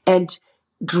freedoms and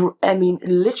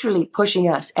literally pushing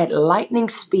us at lightning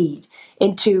speed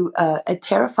into a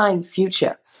terrifying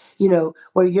future,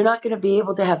 where you're not going to be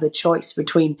able to have the choice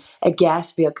between a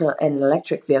gas vehicle and an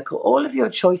electric vehicle. All of your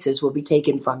choices will be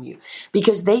taken from you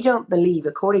because they don't believe,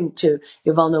 according to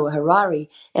Yuval Noah Harari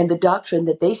and the doctrine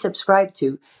that they subscribe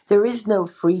to, there is no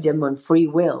freedom and free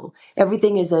will.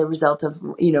 Everything is a result of,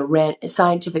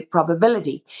 scientific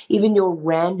probability. Even your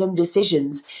random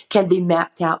decisions can be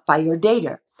mapped out by your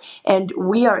data. And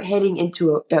we are heading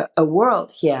into a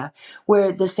world here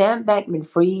where the Sam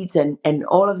Bankman-Frieds and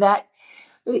all of that,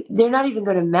 they're not even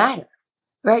going to matter,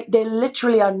 right? They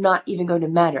literally are not even going to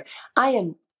matter.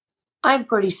 I'm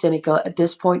pretty cynical at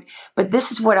this point, but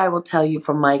this is what I will tell you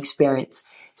from my experience.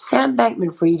 Sam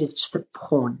Bankman-Fried is just a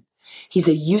pawn. He's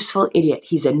a useful idiot.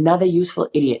 He's another useful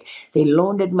idiot. They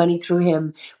laundered money through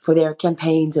him for their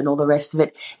campaigns and all the rest of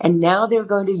it. And now they're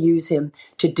going to use him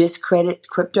to discredit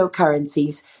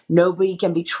cryptocurrencies. Nobody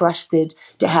can be trusted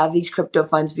to have these crypto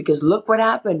funds because look what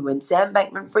happened when Sam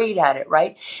Bankman-Fried had it,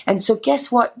 right? And so guess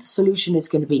what the solution is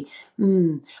going to be?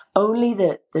 Only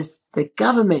the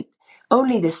government,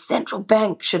 only the central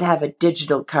bank should have a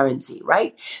digital currency,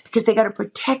 right? Because they got to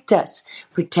protect us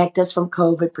from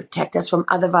COVID, protect us from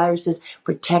other viruses,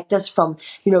 protect us from,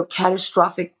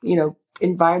 catastrophic,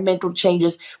 environmental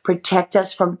changes, protect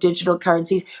us from digital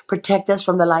currencies, protect us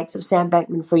from the likes of Sam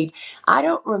Bankman-Fried. I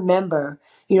don't remember,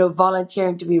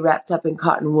 volunteering to be wrapped up in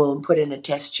cotton wool and put in a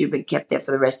test tube and kept there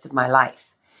for the rest of my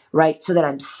life, right? So that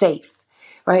I'm safe,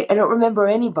 right? I don't remember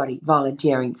anybody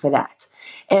volunteering for that.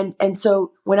 And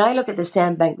so when I look at the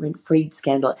Sam Bankman-Fried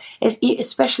scandal,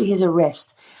 especially his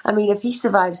arrest, I mean, if he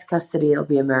survives custody, it'll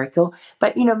be a miracle.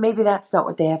 But, maybe that's not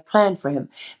what they have planned for him.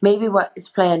 Maybe what is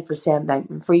planned for Sam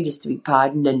Bankman-Fried is to be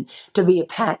pardoned and to be a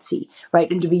patsy,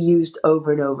 right? And to be used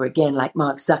over and over again like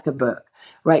Mark Zuckerberg,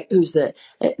 right? Who's the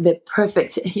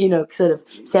perfect, sort of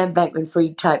Sam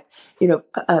Bankman-Fried type,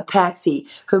 patsy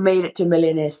who made it to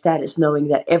millionaire status knowing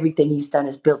that everything he's done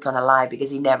is built on a lie because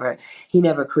he never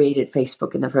created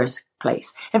Facebook in the first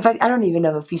place. In fact, I don't even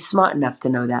know if he's smart enough to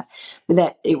know that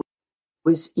it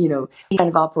was, these kind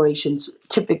of operations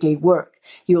typically work.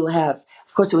 You'll have,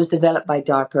 of course, it was developed by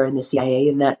DARPA and the CIA,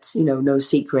 and that's, no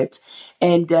secret.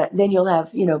 And then you'll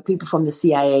have, people from the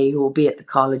CIA who will be at the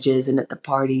colleges and at the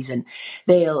parties, and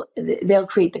they'll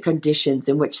create the conditions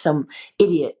in which some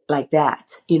idiot like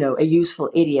that, a useful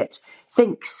idiot,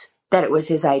 thinks that it was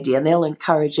his idea, and they'll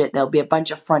encourage it. There'll be a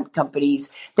bunch of front companies.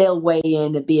 They'll weigh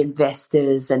in and be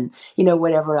investors and,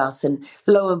 whatever else. And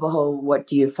lo and behold, what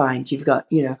do you find? You've got,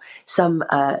 some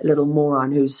little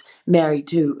moron who's married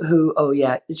to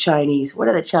the Chinese. What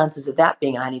are the chances of that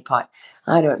being a honeypot?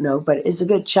 I don't know, but it's a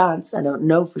good chance. I don't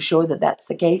know for sure that that's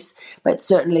the case, but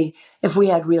certainly if we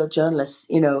had real journalists,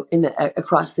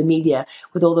 across the media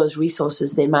with all those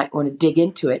resources, they might want to dig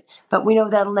into it. But we know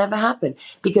that'll never happen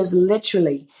because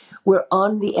literally we're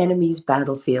on the enemy's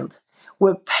battlefield.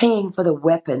 We're paying for the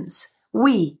weapons.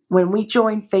 When we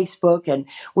join Facebook and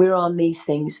we're on these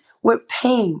things, we're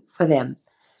paying for them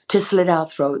to slit our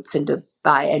throats and to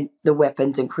buy the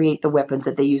weapons and create the weapons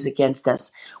that they use against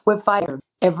us. We're fighting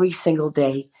every single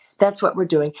day. That's what we're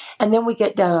doing. And then we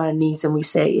get down on our knees and we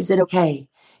say, is it okay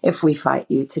if we fight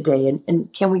you today?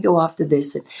 And can we go after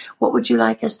this? And what would you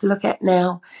like us to look at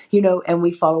now? And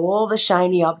we follow all the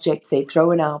shiny objects they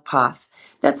throw in our path.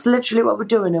 That's literally what we're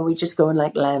doing. And we're just going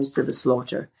like lambs to the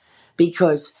slaughter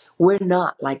because we're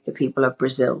not like the people of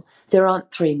Brazil. There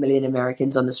aren't 3 million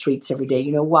Americans on the streets every day.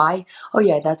 You know why? Oh,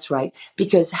 yeah, that's right.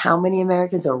 Because how many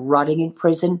Americans are rotting in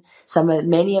prison?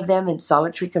 Many of them in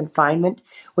solitary confinement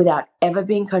without ever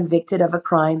being convicted of a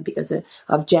crime because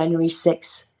of January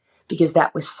 6th, because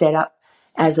that was set up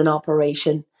as an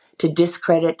operation to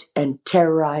discredit and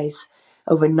terrorize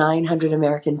over 900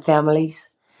 American families.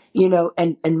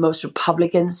 And most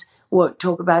Republicans won't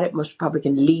talk about it. Most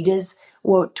Republican leaders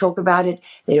won't talk about it.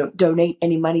 They don't donate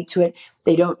any money to it.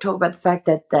 They don't talk about the fact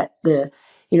that the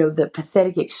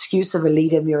pathetic excuse of a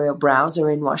leader, Muriel Browser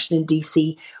in Washington,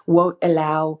 D.C., won't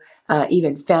allow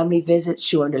even family visits.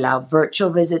 She won't allow virtual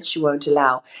visits. She won't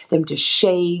allow them to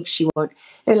shave. She won't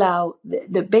allow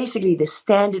basically the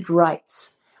standard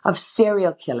rights of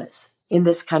serial killers in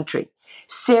this country.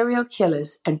 Serial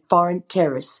killers and foreign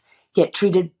terrorists get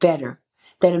treated better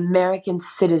than American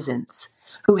citizens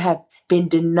who have been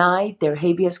denied their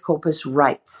habeas corpus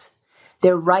rights,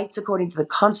 their rights according to the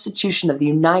Constitution of the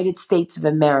United States of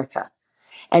America.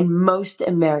 And most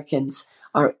Americans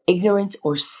are ignorant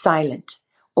or silent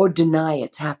or deny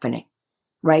it's happening,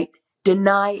 right?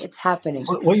 deny it's happening.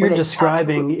 What you're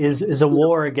describing is a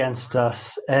war against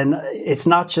us. And it's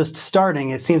not just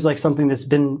starting. It seems like something that's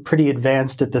been pretty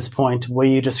advanced at this point, the way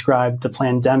you described the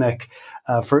pandemic.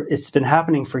 It's been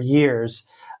happening for years.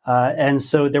 And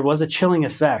so there was a chilling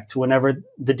effect whenever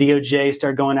the DOJ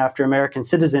started going after American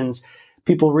citizens.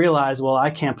 People realize, well,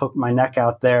 I can't put my neck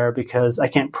out there because I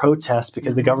can't protest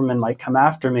because the government might come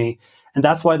after me. And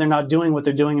that's why they're not doing what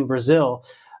they're doing in Brazil.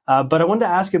 But I wanted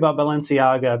to ask you about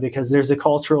Balenciaga because there's a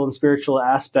cultural and spiritual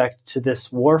aspect to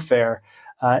this warfare.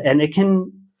 And it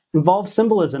can involve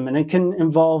symbolism and it can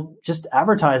involve just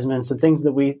advertisements and things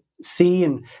that we see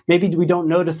and maybe we don't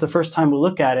notice the first time we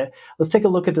look at it. Let's take a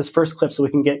look at this first clip so we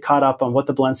can get caught up on what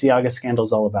the Balenciaga scandal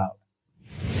is all about.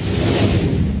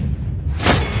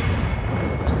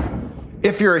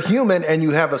 If you're a human and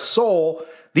you have a soul,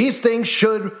 these things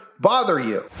should bother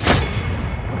you.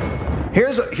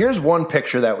 Here's one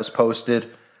picture that was posted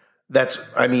that's,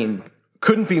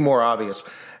 couldn't be more obvious.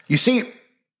 You see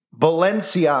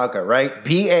Balenciaga, right?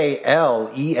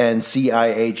 Balenciaga.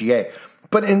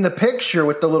 But in the picture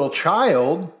with the little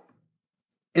child,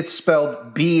 it's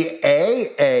spelled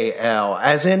Baal,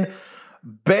 as in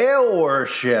Baal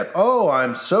worship. Oh,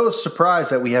 I'm so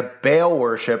surprised that we have Baal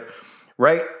worship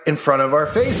right in front of our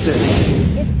faces.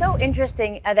 It's so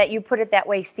interesting that you put it that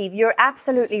way, Steve. You're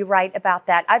absolutely right about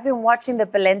that. I've been watching the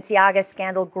Balenciaga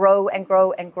scandal grow and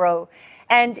grow and grow.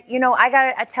 And, I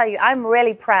got to tell you, I'm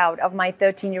really proud of my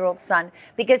 13-year-old son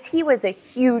because he was a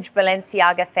huge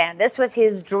Balenciaga fan. This was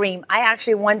his dream. I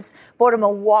actually once bought him a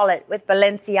wallet with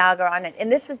Balenciaga on it. And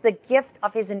this was the gift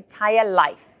of his entire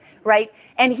life, right?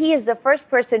 And he is the first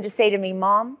person to say to me,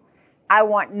 Mom, I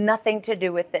want nothing to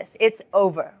do with this. It's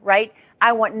over, right?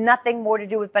 I want nothing more to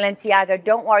do with Balenciaga.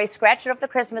 Don't worry, scratch it off the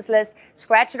Christmas list,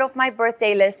 scratch it off my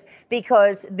birthday list,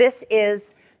 because this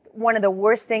is one of the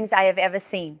worst things I have ever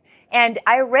seen. And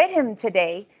I read him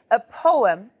today a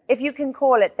poem, if you can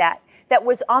call it that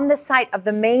was on the site of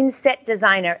the main set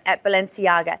designer at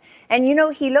Balenciaga. And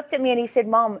he looked at me and he said,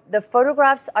 Mom, the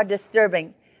photographs are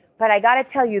disturbing, but I got to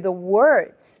tell you the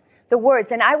words.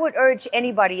 And I would urge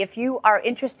anybody, if you are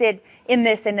interested in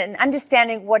this and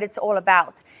understanding what it's all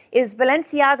about, is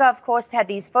Balenciaga, of course, had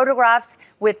these photographs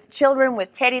with children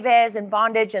with teddy bears and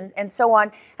bondage and so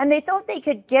on. And they thought they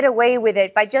could get away with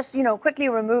it by just, quickly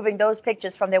removing those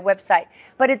pictures from their website.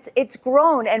 But it's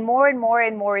grown and more and more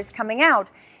and more is coming out.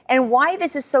 And why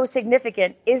this is so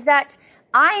significant is that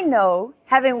I know,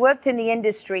 having worked in the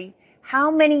industry,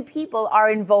 how many people are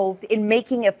involved in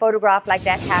making a photograph like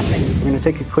that happen. We're going to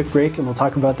take a quick break and we'll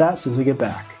talk about that as soon as we get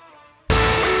back.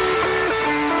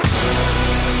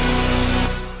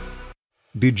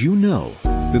 Did you know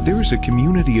that there is a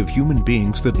community of human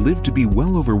beings that live to be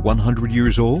well over 100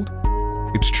 years old?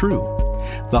 It's true.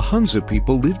 The Hunza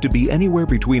people live to be anywhere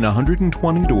between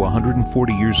 120 to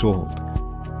 140 years old.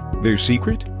 Their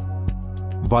secret?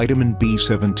 Vitamin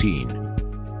B17.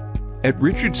 At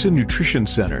Richardson Nutrition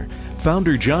Center,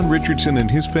 founder John Richardson and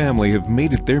his family have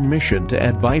made it their mission to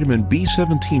add vitamin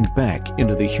B17 back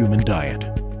into the human diet.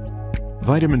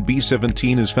 Vitamin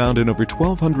B17 is found in over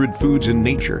 1,200 foods in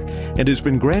nature and has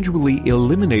been gradually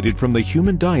eliminated from the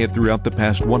human diet throughout the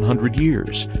past 100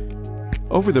 years.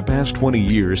 Over the past 20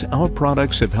 years, our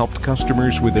products have helped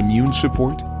customers with immune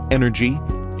support, energy,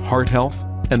 heart health,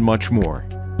 and much more.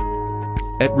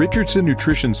 At Richardson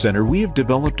Nutrition Center, we have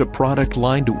developed a product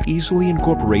line to easily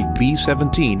incorporate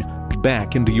B17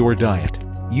 back into your diet.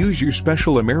 Use your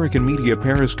special American Media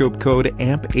Periscope code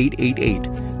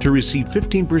AMP888 to receive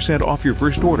 15% off your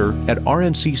first order at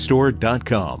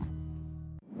rncstore.com.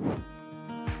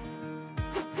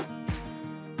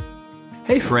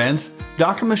 Hey friends,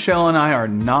 Dr. Michelle and I are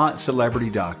not celebrity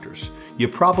doctors. You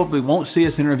probably won't see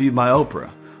us interviewed by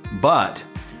Oprah, but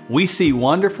we see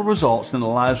wonderful results in the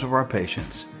lives of our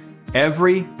patients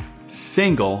every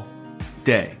single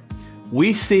day.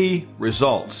 We see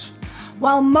results.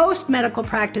 While most medical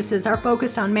practices are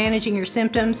focused on managing your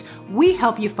symptoms, we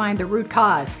help you find the root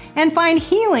cause and find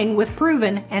healing with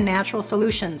proven and natural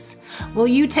solutions. Will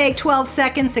you take 12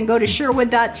 seconds and go to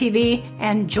Sherwood.tv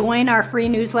and join our free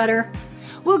newsletter?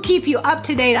 We'll keep you up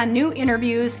to date on new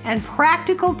interviews and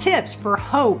practical tips for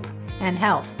hope and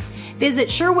health. Visit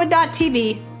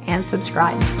Sherwood.tv and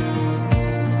subscribe.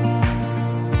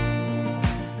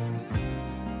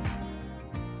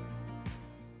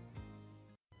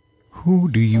 Who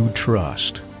do you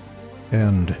trust?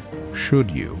 And should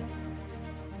you?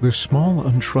 The small,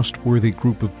 untrustworthy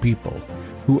group of people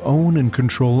who own and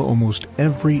control almost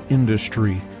every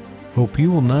industry hope you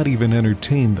will not even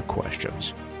entertain the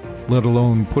questions, let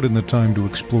alone put in the time to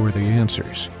explore the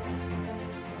answers.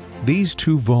 These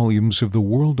 2 volumes of The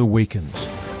World Awakens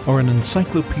are an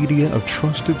encyclopedia of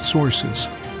trusted sources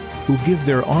who give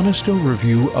their honest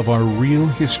overview of our real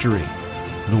history,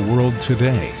 the world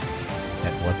today,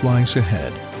 and what lies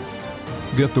ahead.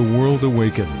 Get The World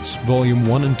Awakens, Volume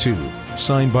 1 and 2,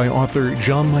 signed by author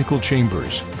John Michael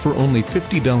Chambers, for only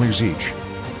 $50 each.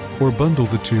 Or bundle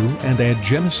the two and add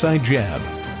Genocide Jab,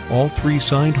 all 3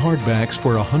 signed hardbacks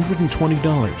for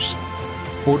 $120.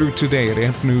 Order today at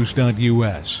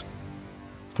ampnews.us.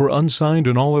 For unsigned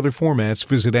and all other formats,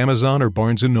 visit Amazon or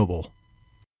Barnes & Noble.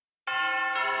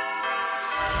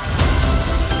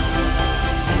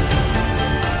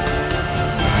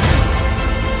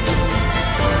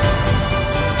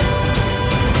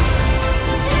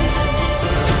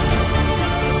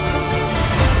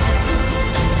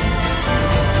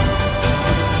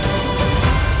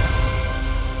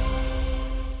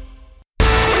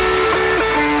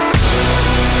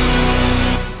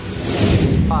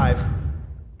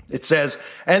 It says,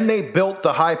 "And they built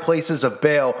the high places of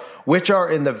Baal, which are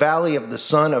in the valley of the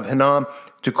son of Hinnom,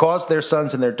 to cause their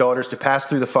sons and their daughters to pass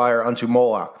through the fire unto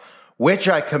Moloch, which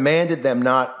I commanded them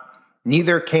not,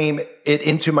 neither came it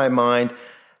into my mind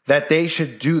that they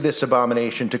should do this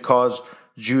abomination to cause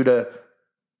Judah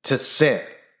to sin."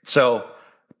 So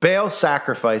Baal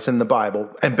sacrifice in the Bible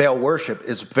and Baal worship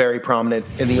is very prominent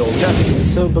in the Old Testament.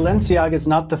 So Balenciaga is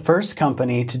not the first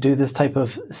company to do this type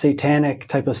of satanic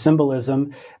type of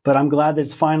symbolism, but I'm glad that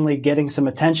it's finally getting some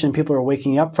attention. People are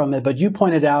waking up from it. But you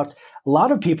pointed out a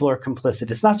lot of people are complicit.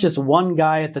 It's not just one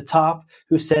guy at the top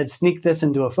who said, sneak this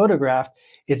into a photograph.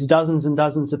 It's dozens and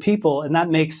dozens of people. And that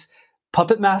makes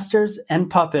puppet masters and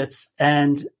puppets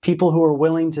and people who are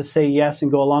willing to say yes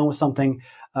and go along with something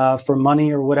for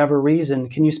money or whatever reason.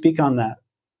 Can you speak on that?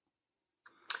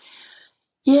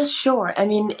 Yes, sure. I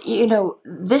mean,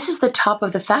 this is the top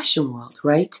of the fashion world,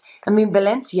 right? I mean,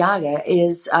 Balenciaga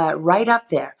is right up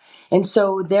there. And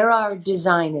so there are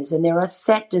designers and there are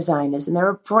set designers and there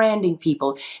are branding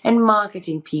people and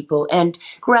marketing people and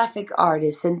graphic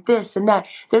artists and this and that.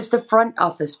 There's the front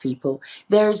office people.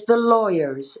 There's the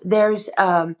lawyers. There's,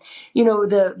 the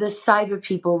cyber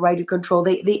people, right, to control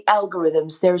the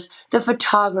algorithms. There's the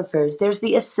photographers. There's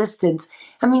the assistants.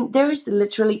 I mean, there's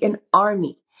literally an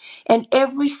army. And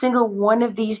every single one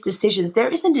of these decisions,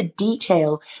 there isn't a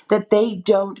detail that they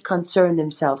don't concern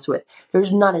themselves with.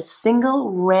 There's not a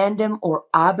single random or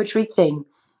arbitrary thing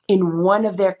in one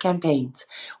of their campaigns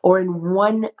or in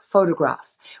one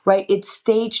photograph, right? It's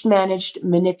staged, managed,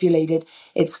 manipulated.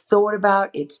 It's thought about,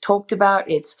 it's talked about,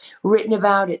 it's written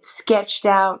about, it's sketched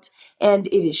out, and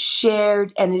it is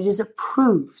shared and it is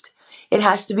approved. It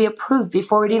has to be approved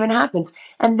before it even happens.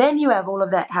 And then you have all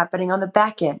of that happening on the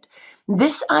back end.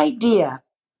 This idea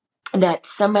that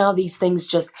somehow these things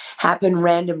just happen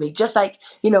randomly, just like,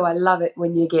 I love it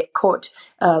when you get caught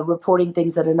reporting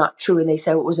things that are not true and they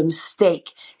say it was a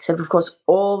mistake, except of course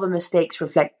all the mistakes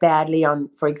reflect badly on,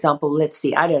 for example, let's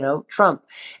see, I don't know, Trump.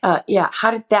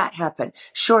 How did that happen?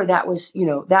 Sure, that was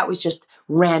just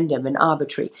random and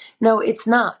arbitrary. No, it's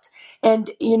not.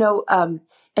 And,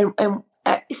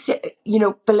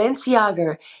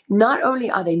 Balenciaga, not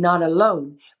only are they not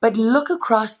alone, but look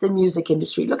across the music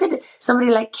industry. Look at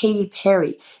somebody like Katy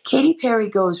Perry. Katy Perry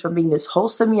goes from being this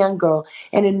wholesome young girl,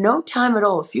 and in no time at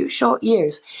all, a few short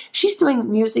years, she's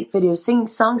doing music videos, singing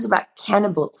songs about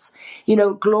cannibals,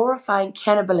 glorifying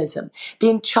cannibalism,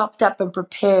 being chopped up and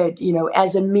prepared,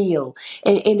 as a meal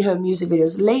in her music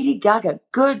videos. Lady Gaga,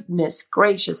 goodness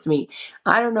gracious me.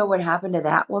 I don't know what happened to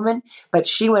that woman, but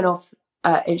she went off.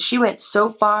 And she went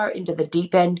so far into the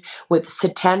deep end with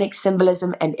satanic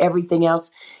symbolism and everything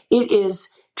else. It is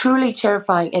truly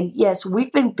terrifying. And yes,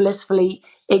 we've been blissfully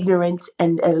ignorant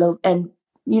and a little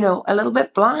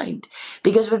bit blind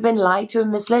because we've been lied to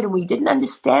and misled, and we didn't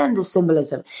understand the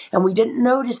symbolism and we didn't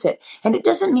notice it. And it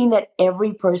doesn't mean that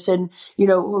every person,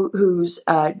 who's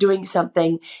doing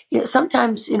something,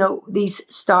 sometimes,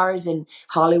 these stars in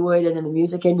Hollywood and in the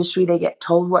music industry, they get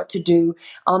told what to do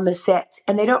on the set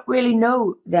and they don't really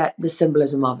know that the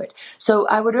symbolism of it. So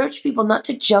I would urge people not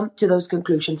to jump to those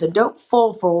conclusions and don't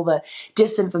fall for all the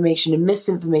disinformation and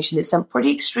misinformation. There's some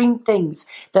pretty extreme things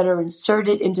that are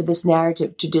inserted into this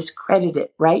narrative to discredit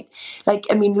it, right?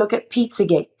 Look at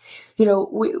Pizzagate.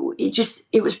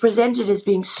 It was presented as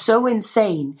being so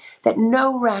insane that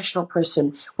no rational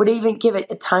person would even give it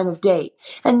a time of day.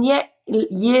 And yet,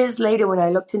 years later, when I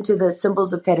looked into the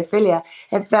symbols of pedophilia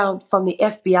and found from the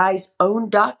FBI's own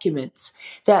documents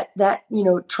that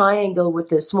triangle with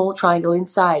the small triangle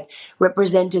inside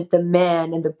represented the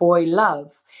man and the boy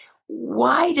love.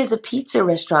 Why does a pizza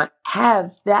restaurant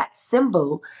have that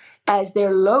symbol as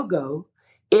their logo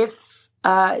if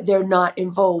they're not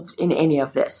involved in any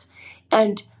of this?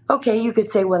 And Okay, you could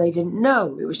say, well, they didn't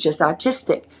know. It was just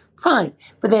artistic. Fine.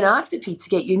 But then after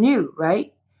Pizzagate, you knew,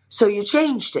 right? So you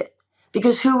changed it.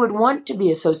 Because who would want to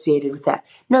be associated with that?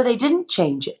 No, they didn't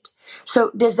change it.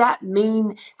 So does that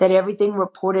mean that everything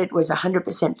reported was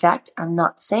 100% fact? I'm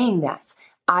not saying that.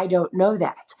 I don't know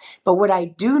that. But what I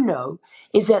do know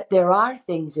is that there are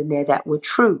things in there that were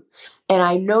true. And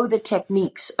I know the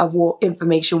techniques of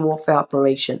information warfare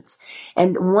operations.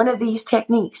 And one of these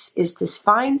techniques is to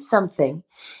find something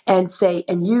and say,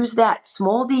 and use that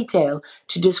small detail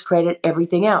to discredit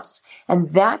everything else.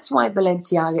 And that's why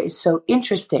Balenciaga is so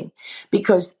interesting,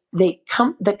 because the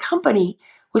company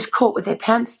was caught with their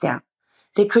pants down.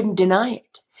 They couldn't deny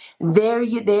it.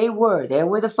 They were. There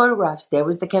were the photographs. There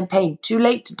was the campaign. Too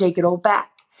late to take it all back.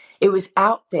 It was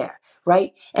out there,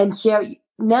 right? And here,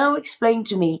 now explain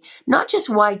to me, not just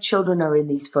why children are in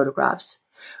these photographs,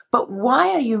 but why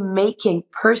are you making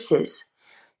purses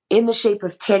in the shape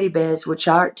of teddy bears, which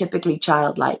are typically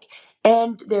childlike,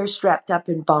 and they're strapped up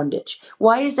in bondage?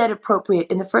 Why is that appropriate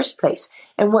in the first place?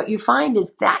 And what you find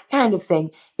is that kind of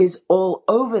thing is all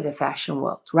over the fashion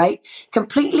world, right?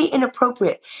 Completely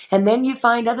inappropriate. And then you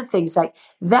find other things like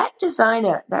that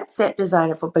designer, that set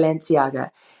designer for Balenciaga.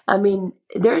 I mean,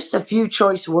 there's a few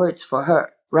choice words for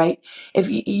her, right? If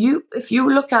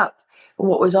you look up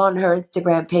what was on her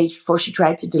Instagram page before she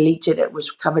tried to delete it, it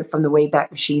was covered from the Wayback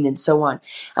Machine and so on.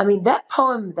 I mean, that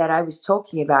poem that I was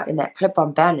talking about in that clip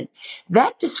on Bannon,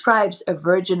 that describes a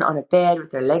virgin on a bed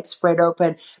with her legs spread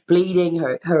open, bleeding,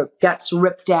 her guts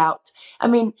ripped out. I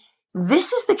mean,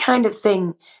 this is the kind of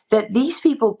thing that these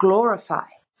people glorify.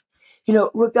 You know,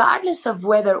 regardless of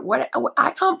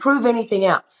I can't prove anything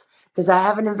else because I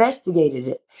haven't investigated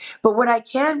it. But what I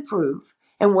can prove,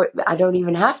 and what I don't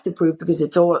even have to prove because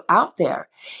it's all out there,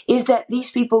 is that these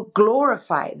people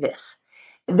glorify this.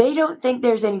 They don't think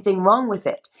there's anything wrong with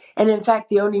it. And in fact,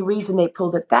 the only reason they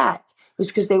pulled it back was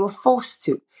because they were forced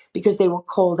to, because they were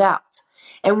called out.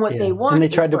 And what they want, and they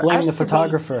tried to blame the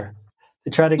photographer.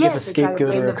 They tried to give a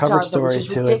scapegoat or a cover story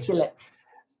to it.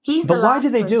 But why do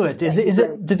they do it?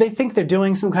 Do they think they're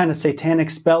doing some kind of satanic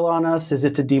spell on us? Is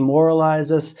it to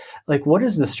demoralize us? Like, what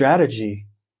is the strategy?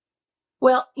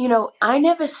 Well, you know, I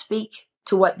never speak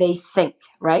to what they think,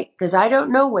 right? Because I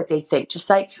don't know what they think. Just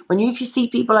like when you see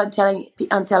people on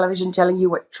television telling you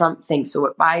what Trump thinks or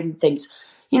what Biden thinks,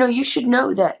 you know, you should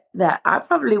know that I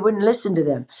probably wouldn't listen to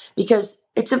them because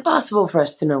it's impossible for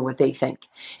us to know what they think.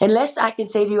 Unless I can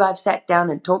say to you, I've sat down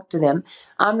and talked to them,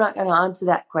 I'm not going to answer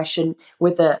that question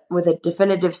with a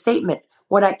definitive statement.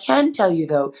 What I can tell you,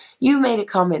 though, you made a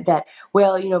comment that,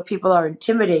 well, you know, people are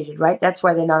intimidated, right? That's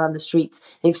why they're not on the streets.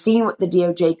 They've seen what the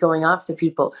DOJ going after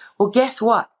people. Well, guess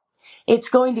what? It's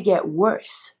going to get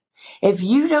worse. If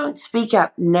you don't speak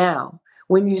up now,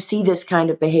 when you see this kind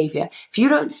of behavior, if you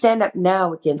don't stand up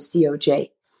now against DOJ,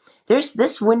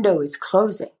 this window is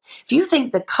closing. If you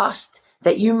think the cost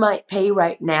that you might pay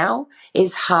right now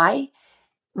is high,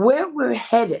 where we're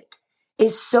headed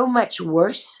is so much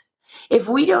worse. If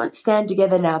we don't stand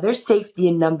together now, there's safety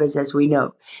in numbers, as we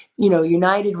know. You know,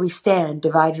 united we stand,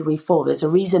 divided we fall. There's a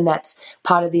reason that's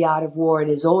part of the art of war. It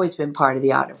has always been part of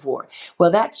the art of war.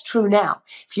 Well, that's true now.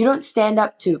 If you don't stand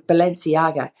up to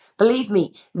Balenciaga, believe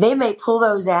me, they may pull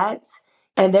those ads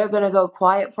and they're going to go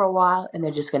quiet for a while and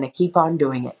they're just going to keep on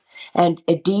doing it. And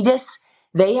Adidas,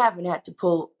 they haven't had to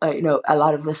pull, a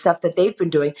lot of the stuff that they've been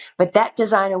doing, but that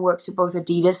designer works at both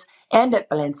Adidas and at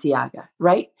Balenciaga,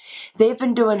 right? They've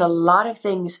been doing a lot of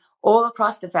things all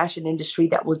across the fashion industry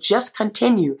that will just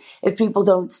continue if people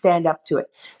don't stand up to it.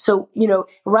 So, you know,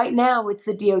 right now it's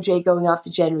the DOJ going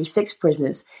after January 6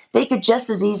 prisoners. They could just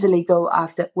as easily go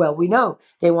after, well, we know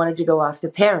they wanted to go after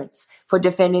parents for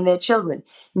defending their children.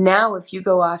 Now, if you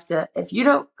don't go after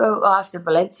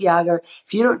Balenciaga,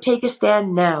 if you don't take a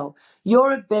stand now,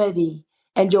 your ability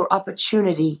and your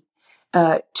opportunity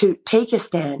to take a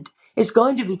stand is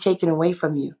going to be taken away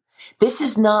from you. This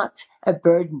is not a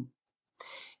burden.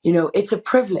 You know, it's a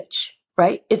privilege,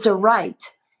 right? It's a right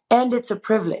and it's a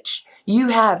privilege.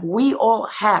 We all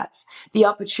have the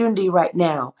opportunity right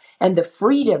now and the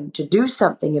freedom to do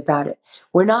something about it.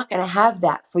 We're not going to have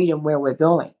that freedom where we're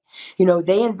going. You know,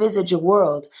 they envisage a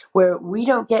world where we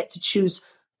don't get to choose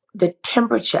the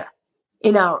temperature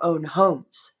in our own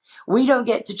homes. We don't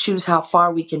get to choose how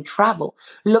far we can travel.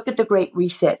 Look at the Great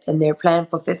Reset and their plan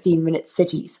for 15-minute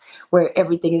cities where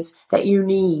everything is that you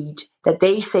need, that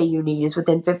they say you need, is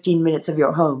within 15 minutes of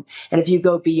your home. And if you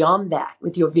go beyond that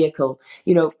with your vehicle,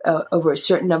 over a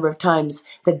certain number of times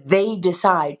that they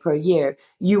decide per year,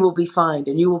 you will be fined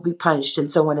and you will be punished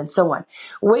and so on and so on.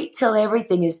 Wait till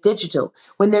everything is digital.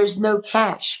 When there's no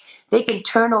cash, they can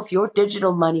turn off your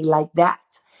digital money like that.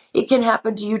 It can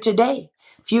happen to you today.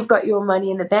 If you've got your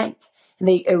money in the bank and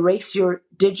they erase your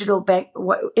digital bank,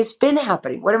 it's been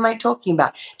happening. What am I talking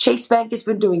about? Chase Bank has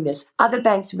been doing this. Other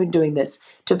banks have been doing this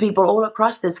to people all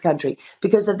across this country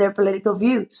because of their political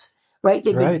views. Right?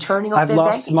 They've been turning off I've their bank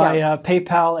lost my accounts.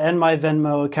 PayPal and my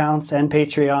Venmo accounts and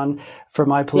Patreon for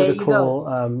my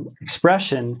political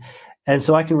expression. And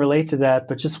so I can relate to that,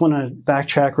 but just want to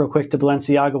backtrack real quick to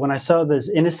Balenciaga. When I saw those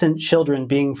innocent children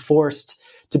being forced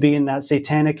to be in that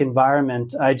satanic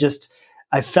environment,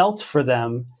 I felt for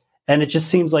them. And it just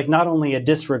seems like not only a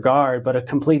disregard, but a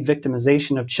complete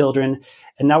victimization of children.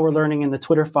 And now we're learning in the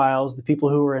Twitter files, the people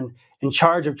who were in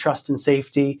charge of trust and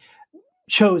safety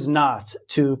chose not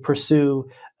to pursue,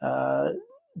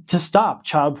 to stop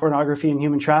child pornography and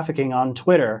human trafficking on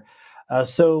Twitter.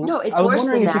 So No, it's I was worse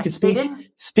wondering than if you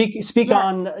that. could speak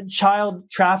on child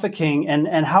trafficking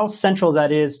and how central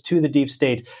that is to the deep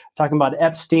state. Talking about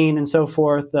Epstein and so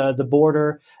forth, the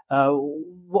border.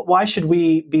 Why should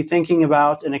we be thinking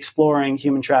about and exploring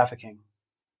human trafficking?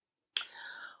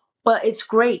 Well, it's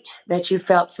great that you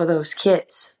felt for those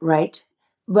kids, right?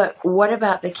 But what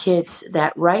about the kids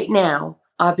that right now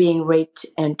are being raped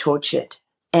and tortured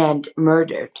and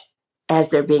murdered as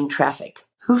they're being trafficked?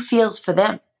 Who feels for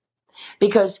them?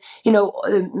 Because,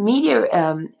 the media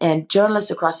and journalists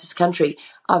across this country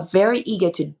are very eager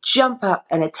to jump up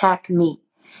and attack me,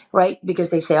 right? Because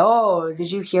they say, oh,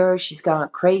 did you hear her? She's gone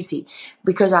crazy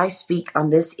because I speak on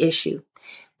this issue.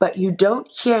 But you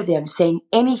don't hear them saying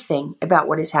anything about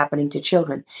what is happening to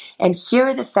children. And here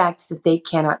are the facts that they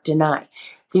cannot deny.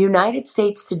 The United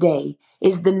States today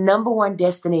is the #1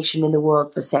 destination in the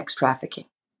world for sex trafficking.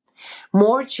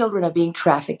 More children are being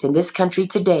trafficked in this country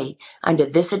today under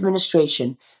this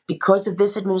administration because of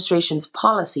this administration's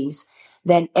policies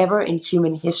than ever in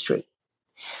human history.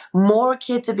 More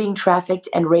kids are being trafficked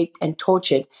and raped and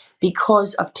tortured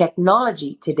because of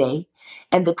technology today,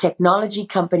 and the technology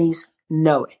companies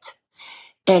know it.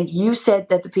 And you said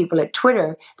that the people at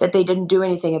Twitter, that they didn't do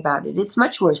anything about it. It's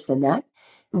much worse than that.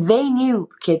 They knew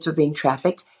kids were being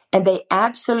trafficked, and they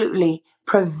absolutely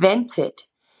prevented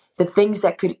the things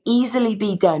that could easily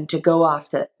be done to go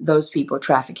after those people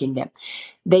trafficking them.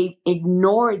 They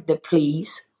ignored the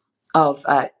pleas of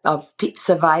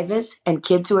survivors and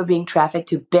kids who are being trafficked,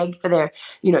 who begged for their,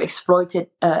 exploited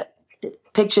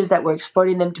pictures that were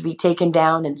exploiting them to be taken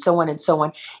down, and so on and so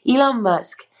on. Elon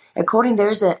Musk,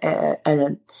 there's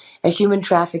a human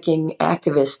trafficking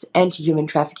activist, anti-human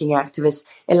trafficking activist,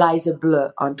 Eliza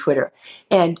Bleu on Twitter.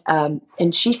 And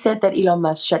she said that Elon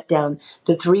Musk shut down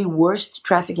the 3 worst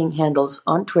trafficking handles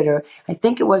on Twitter. I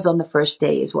think it was on the first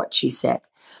day is what she said.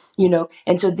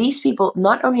 And so these people,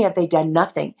 not only have they done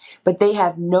nothing, but they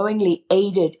have knowingly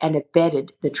aided and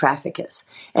abetted the traffickers.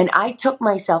 And I took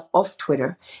myself off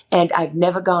Twitter, and I've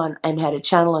never gone and had a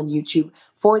channel on YouTube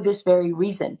for this very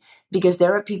reason, because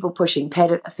there are people pushing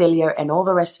pedophilia and all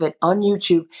the rest of it on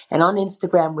YouTube and on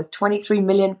Instagram with 23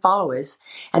 million followers.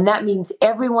 And that means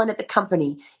everyone at the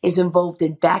company is involved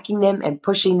in backing them and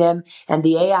pushing them, and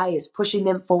the AI is pushing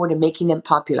them forward and making them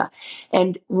popular.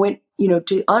 And when,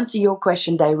 to answer your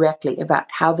question directly about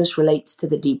how this relates to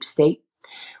the deep state,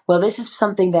 well, this is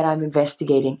something that I'm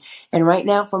investigating. And right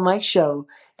now for my show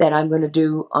that I'm going to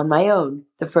do on my own,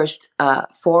 the first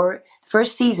 4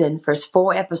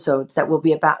 episodes that will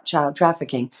be about child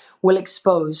trafficking will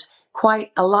expose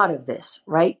quite a lot of this,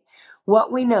 right?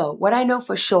 What I know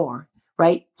for sure,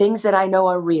 right? Things that I know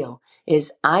are real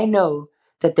is I know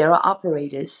that there are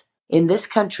operators in this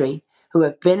country who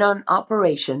have been on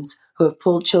operations who have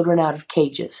pulled children out of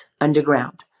cages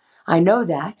underground. I know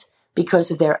that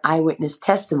because of their eyewitness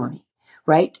testimony,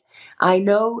 right? I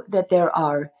know that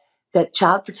that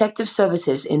Child Protective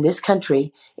Services in this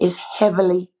country is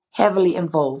heavily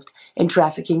involved in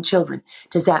trafficking children.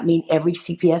 Does that mean every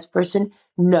CPS person?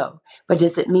 No. But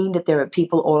does it mean that there are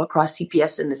people all across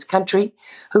CPS in this country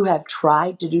who have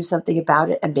tried to do something about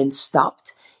it and been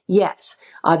stopped? Yes.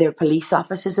 Are there police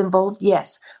officers involved?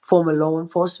 Yes. Former law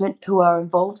enforcement who are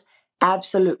involved?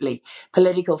 Absolutely.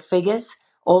 Political figures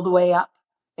all the way up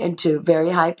into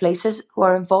very high places who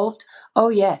are involved? Oh,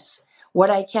 yes. What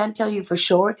I can tell you for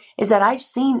sure is that I've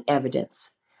seen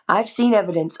evidence. I've seen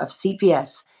evidence of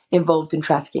CPS involved in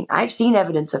trafficking. I've seen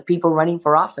evidence of people running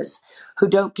for office who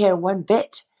don't care one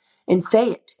bit and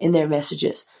say it in their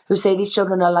messages, who say these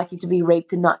children are lucky to be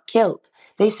raped and not killed.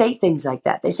 They say things like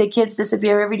that. They say kids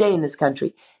disappear every day in this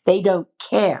country. They don't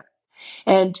care.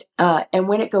 And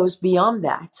when it goes beyond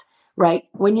that, right,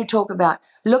 when you talk about,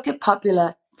 look at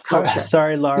popular culture.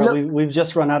 Sorry, Lara, we've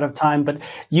just run out of time, but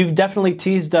you've definitely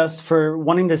teased us for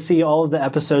wanting to see all of the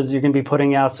episodes you're going to be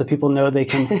putting out so people know they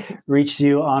can reach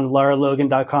you on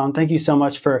laralogan.com. Thank you so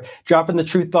much for dropping the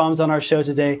truth bombs on our show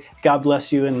today. God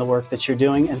bless you in the work that you're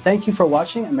doing. And thank you for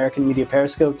watching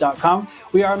AmericanMediaPeriscope.com.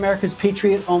 We are America's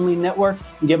Patriot-only network.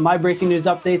 You can get my breaking news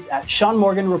updates at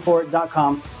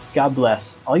SeanMorganReport.com. God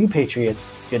bless all you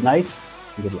patriots. Good night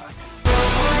and good luck.